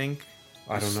 I think.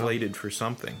 I don't know. Slated for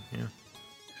something. Yeah.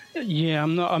 Yeah,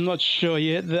 I'm not sure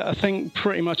yet. I think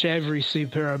pretty much every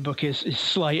superhero book is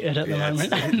slated at the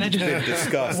moment. And they're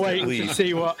just waiting to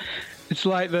see what. It's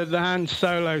like the Han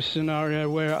Solo scenario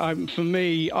where I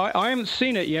haven't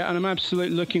seen it yet, and I'm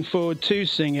absolutely looking forward to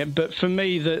seeing it. But for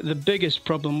me, the biggest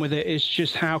problem with it is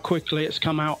just how quickly it's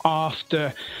come out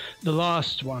after the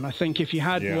last one. I think if you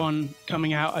had one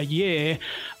coming out a year,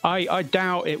 I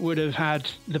doubt it would have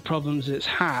had the problems it's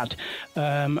had.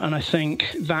 And I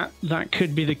think that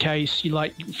could be the case.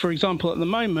 Like, for example, at the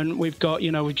moment, we've got,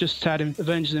 we've just had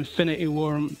Avengers Infinity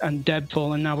War and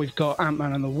Deadpool, and now we've got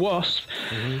Ant-Man and the Wasp.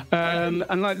 Mm-hmm. And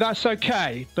that's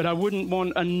okay, but I wouldn't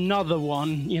want another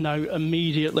one,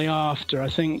 immediately after. I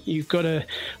think you've got to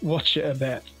watch it a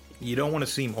bit. You don't want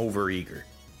to seem overeager.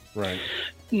 Right.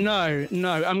 No,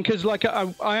 because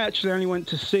I actually only went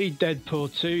to see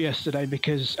Deadpool 2 yesterday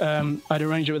because I'd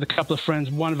arranged it with a couple of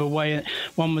friends. One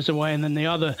was away, and then the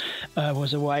other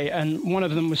was away. And one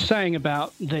of them was saying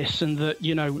about this, and that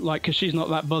because she's not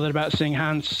that bothered about seeing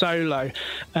Han Solo,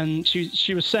 and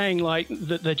she was saying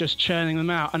that they're just churning them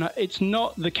out, and it's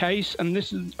not the case. And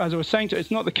this is, as I was saying to her, it's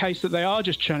not the case that they are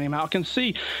just churning them out. I can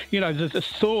see the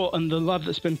thought and the love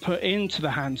that's been put into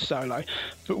the Han Solo,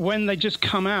 but when they just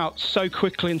come out so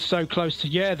quickly and so close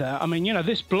together. I mean,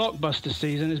 this blockbuster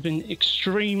season has been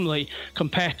extremely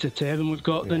competitive, and we've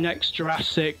got the next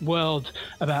Jurassic World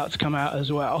about to come out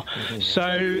as well. Mm-hmm.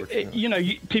 So,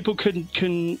 people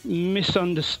can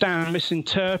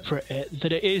misinterpret it,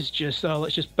 that it is just,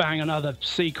 let's just bang another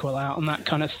sequel out and that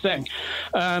kind of thing.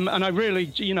 And I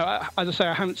really, as I say,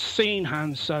 I haven't seen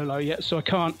Han Solo yet, so I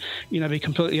can't, be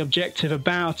completely objective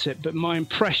about it. But my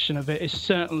impression of it is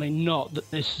certainly not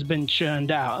that this has been churned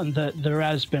out, and that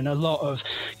there has been a lot of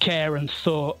care and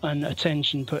thought and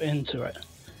attention put into it.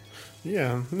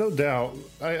 Yeah, no doubt.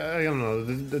 I don't know.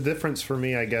 The difference for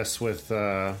me, I guess, with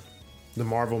the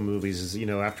Marvel movies is,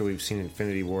 after we've seen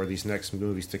Infinity War, these next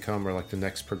movies to come are like the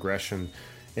next progression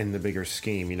in the bigger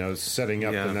scheme. Setting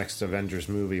up the next Avengers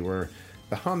movie, where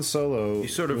the Han Solo you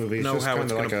sort of movie is know just how kind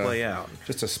it's of going like to play out.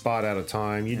 Just a spot at a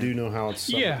time. You do know how it's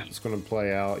going to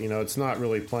play out. It's not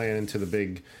really playing into the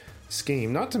big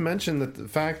scheme. Not to mention that the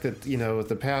fact that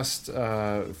the past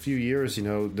few years,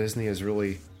 Disney has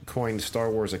really coined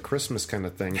Star Wars a Christmas kind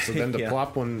of thing. So then to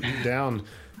plop one down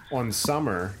on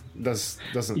summer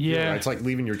doesn't. It's like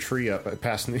leaving your tree up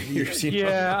past New Year's.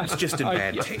 It's just in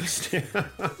bad taste. I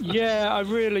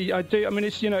do. I mean,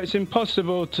 it's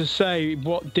impossible to say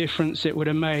what difference it would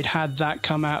have made had that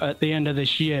come out at the end of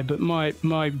this year. But my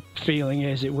feeling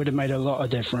is it would have made a lot of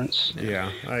difference. Yeah,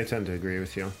 I tend to agree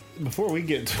with you. Before we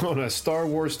get on a Star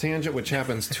Wars tangent, which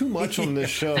happens too much on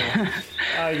this show,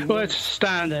 it's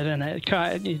standard, isn't it?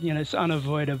 It's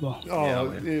unavoidable.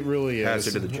 Oh, it really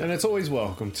is, and it's always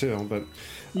welcome too. But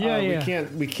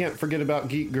we can't forget about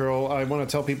Geek Girl. I want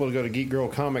to tell people to go to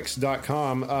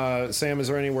geekgirlcomics.com. Sam, is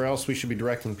there anywhere else we should be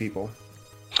directing people?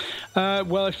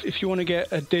 Well, if you want to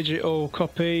get a digital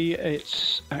copy,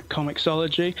 it's at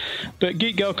Comixology. But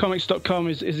geekgirlcomics.com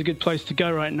is a good place to go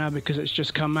right now because it's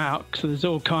just come out. So there's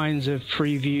all kinds of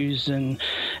previews and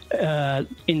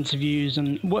interviews,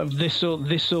 and this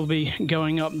will be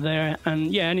going up there.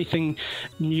 And anything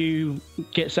new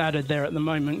gets added there at the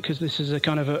moment because this is a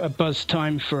kind of a buzz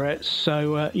time for it.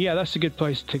 So that's a good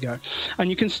place to go. And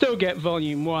you can still get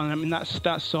Volume 1. I mean,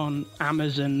 that's on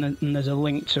Amazon, and there's a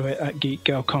link to it at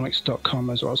geekgirlcomics.com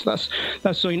as well. So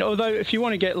that's all. Although if you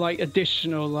want to get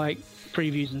additional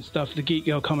previews and stuff, the Geek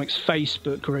Girl Comics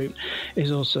Facebook group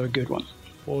is also a good one.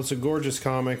 Well, it's a gorgeous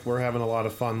comic. We're having a lot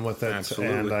of fun with it.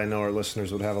 Absolutely. And I know our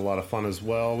listeners would have a lot of fun as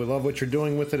well. We love what you're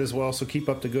doing with it as well, so keep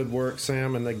up the good work,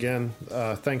 Sam. And again,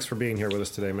 thanks for being here with us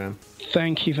today, man.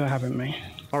 Thank you for having me.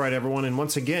 All right, everyone, and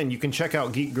once again, you can check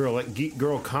out Geek Girl at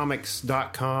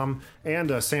geekgirlcomics.com,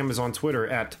 and Sam is on Twitter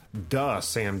at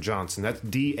Sam Johnson. That's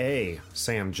D-A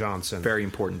Sam Johnson. Very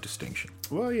important distinction.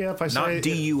 Well, yeah, if I say... Not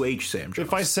D-U-H Sam Johnson.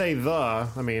 If I say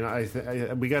I mean,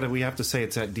 we have to say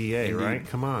it's at D-A, right?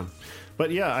 Come on. But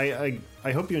yeah,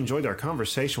 I hope you enjoyed our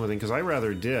conversation with him, because I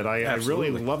rather did. I really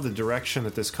love the direction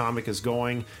that this comic is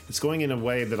going. It's going in a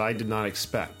way that I did not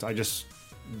expect. I just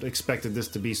expected this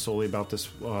to be solely about this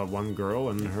one girl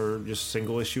and her just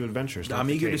single issue adventures. I'm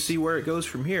eager to see where it goes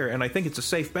from here, and I think it's a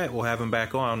safe bet we'll have him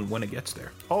back on when it gets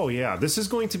there. Oh yeah, this is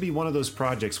going to be one of those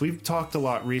projects. We've talked a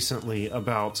lot recently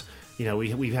about,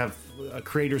 we have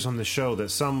creators on the show that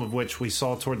some of which we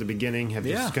saw toward the beginning have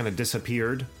just kind of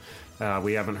disappeared.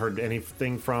 We haven't heard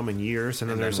anything from in years,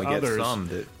 and then there's others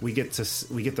that we get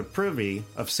the privy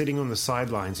of sitting on the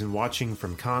sidelines and watching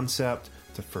from concept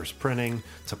to first printing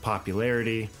to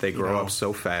popularity. They grow up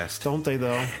so fast, don't they?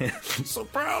 Though, I'm so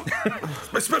proud.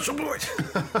 My special boy.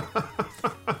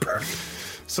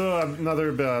 So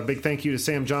another big thank you to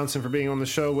Sam Johnson for being on the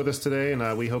show with us today,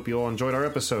 and we hope you all enjoyed our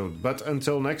episode. But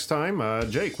until next time,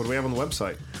 Jake, what do we have on the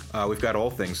website? We've got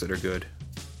all things that are good.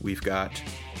 We've got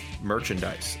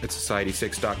merchandise at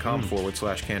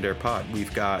society6.com/CannedAirPod.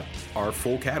 We've got our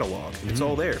full catalog. It's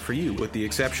all there for you, with the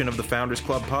exception of the Founders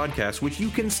Club podcast, which you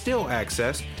can still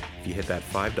access if you hit that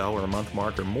 $5 a month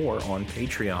mark or more on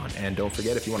Patreon. And don't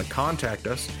forget, if you want to contact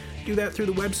us, do that through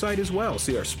the website as well.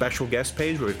 See our special guest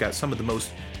page where we've got some of the most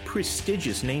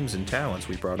prestigious names and talents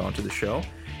we brought onto the show.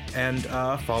 And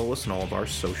follow us on all of our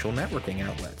social networking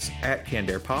outlets, at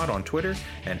CannedAirPod on Twitter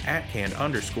and at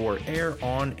 @Canned_Air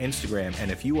on Instagram.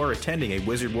 And if you are attending a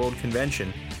Wizard World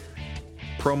convention,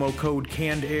 promo code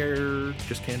CannedAir,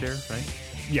 just Canned Air, right?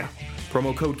 Yeah.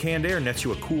 Promo code CannedAir nets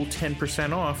you a cool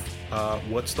 10% off.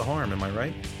 What's the harm, am I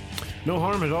right? No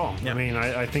harm at all. Yeah. I mean,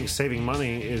 I think saving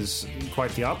money is quite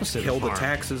the opposite. Kill of the harm.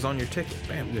 taxes on your ticket.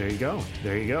 Bam. There you go.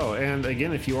 There you go. And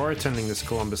again, if you are attending this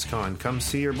Columbus Con, come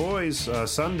see your boys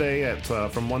Sunday at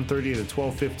from 1:30 to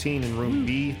 12:15 in room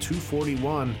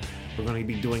B241. We're going to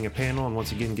be doing a panel and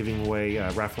once again giving away,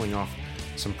 raffling off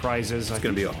some prizes. It's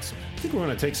going to be awesome. I think we're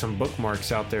going to take some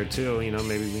bookmarks out there too.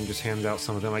 Maybe we can just hand out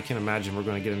some of them. I can't imagine we're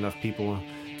going to get enough people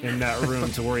in that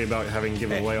room to worry about having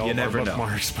given away all of our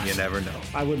bookmarks. You never know.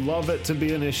 I would love it to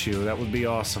be an issue. That would be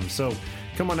awesome. So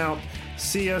come on out,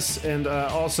 see us, and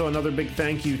also another big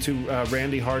thank you to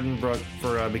Randy Hardenbrook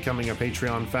for becoming a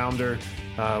Patreon founder.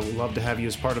 We'd love to have you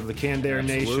as part of the Canned Air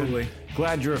Nation.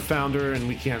 Glad you're a founder, and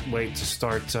we can't wait to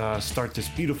start this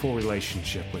beautiful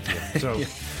relationship with you. So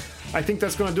I think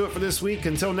that's going to do it for this week.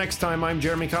 Until next time, I'm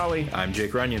Jeremy Colley. I'm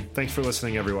Jake Runyon. Thanks for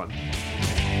listening, everyone.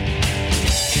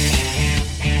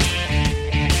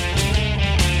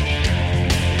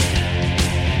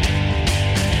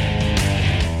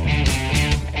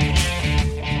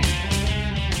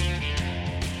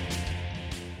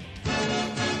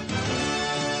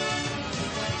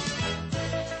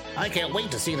 I can't wait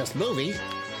to see this movie.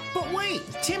 But wait,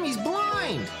 Timmy's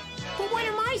blind. But what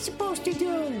am I supposed to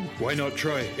do? Why not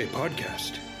try a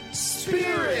podcast?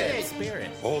 Spirit!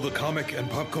 All the comic and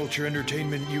pop culture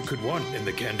entertainment you could want in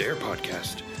the Canned Air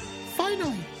podcast.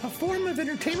 Finally, a form of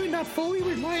entertainment not fully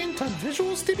reliant on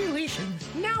visual stimulation.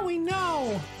 Now we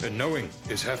know. And knowing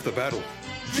is half the battle.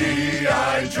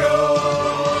 G.I.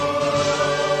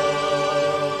 Joe!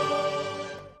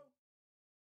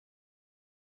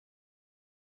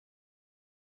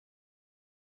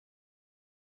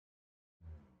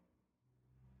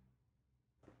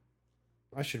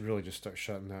 I should really just start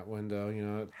shutting that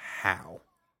window, How?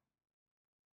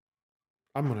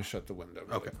 I'm going to shut the window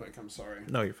really quick. I'm sorry.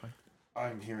 No, you're fine.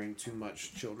 I'm hearing too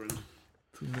much children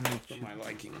for my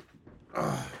liking.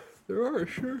 There are,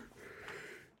 sure.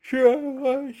 Sure, a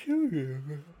lot of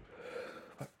children.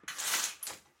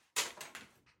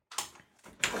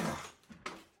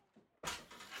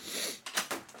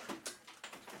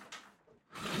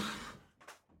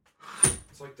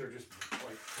 It's like they're just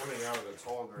coming out of the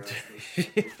tall grass.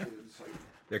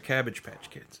 They're Cabbage Patch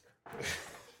Kids.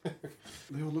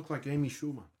 They all look like Amy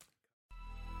Schumer.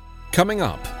 Coming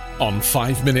up on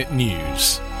 5 Minute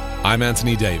News, I'm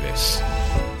Anthony Davis.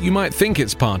 You might think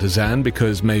it's partisan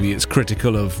because maybe it's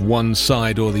critical of one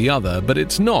side or the other, but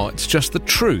it's not. It's just the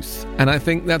truth. And I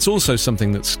think that's also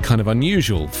something that's kind of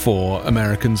unusual for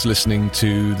Americans listening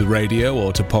to the radio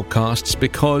or to podcasts,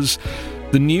 because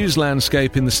the news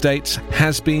landscape in the States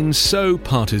has been so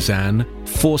partisan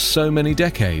for so many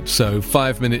decades. So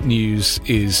 5 Minute News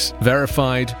is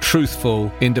verified, truthful,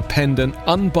 independent,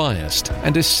 unbiased,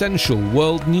 and essential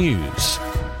world news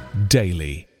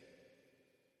daily.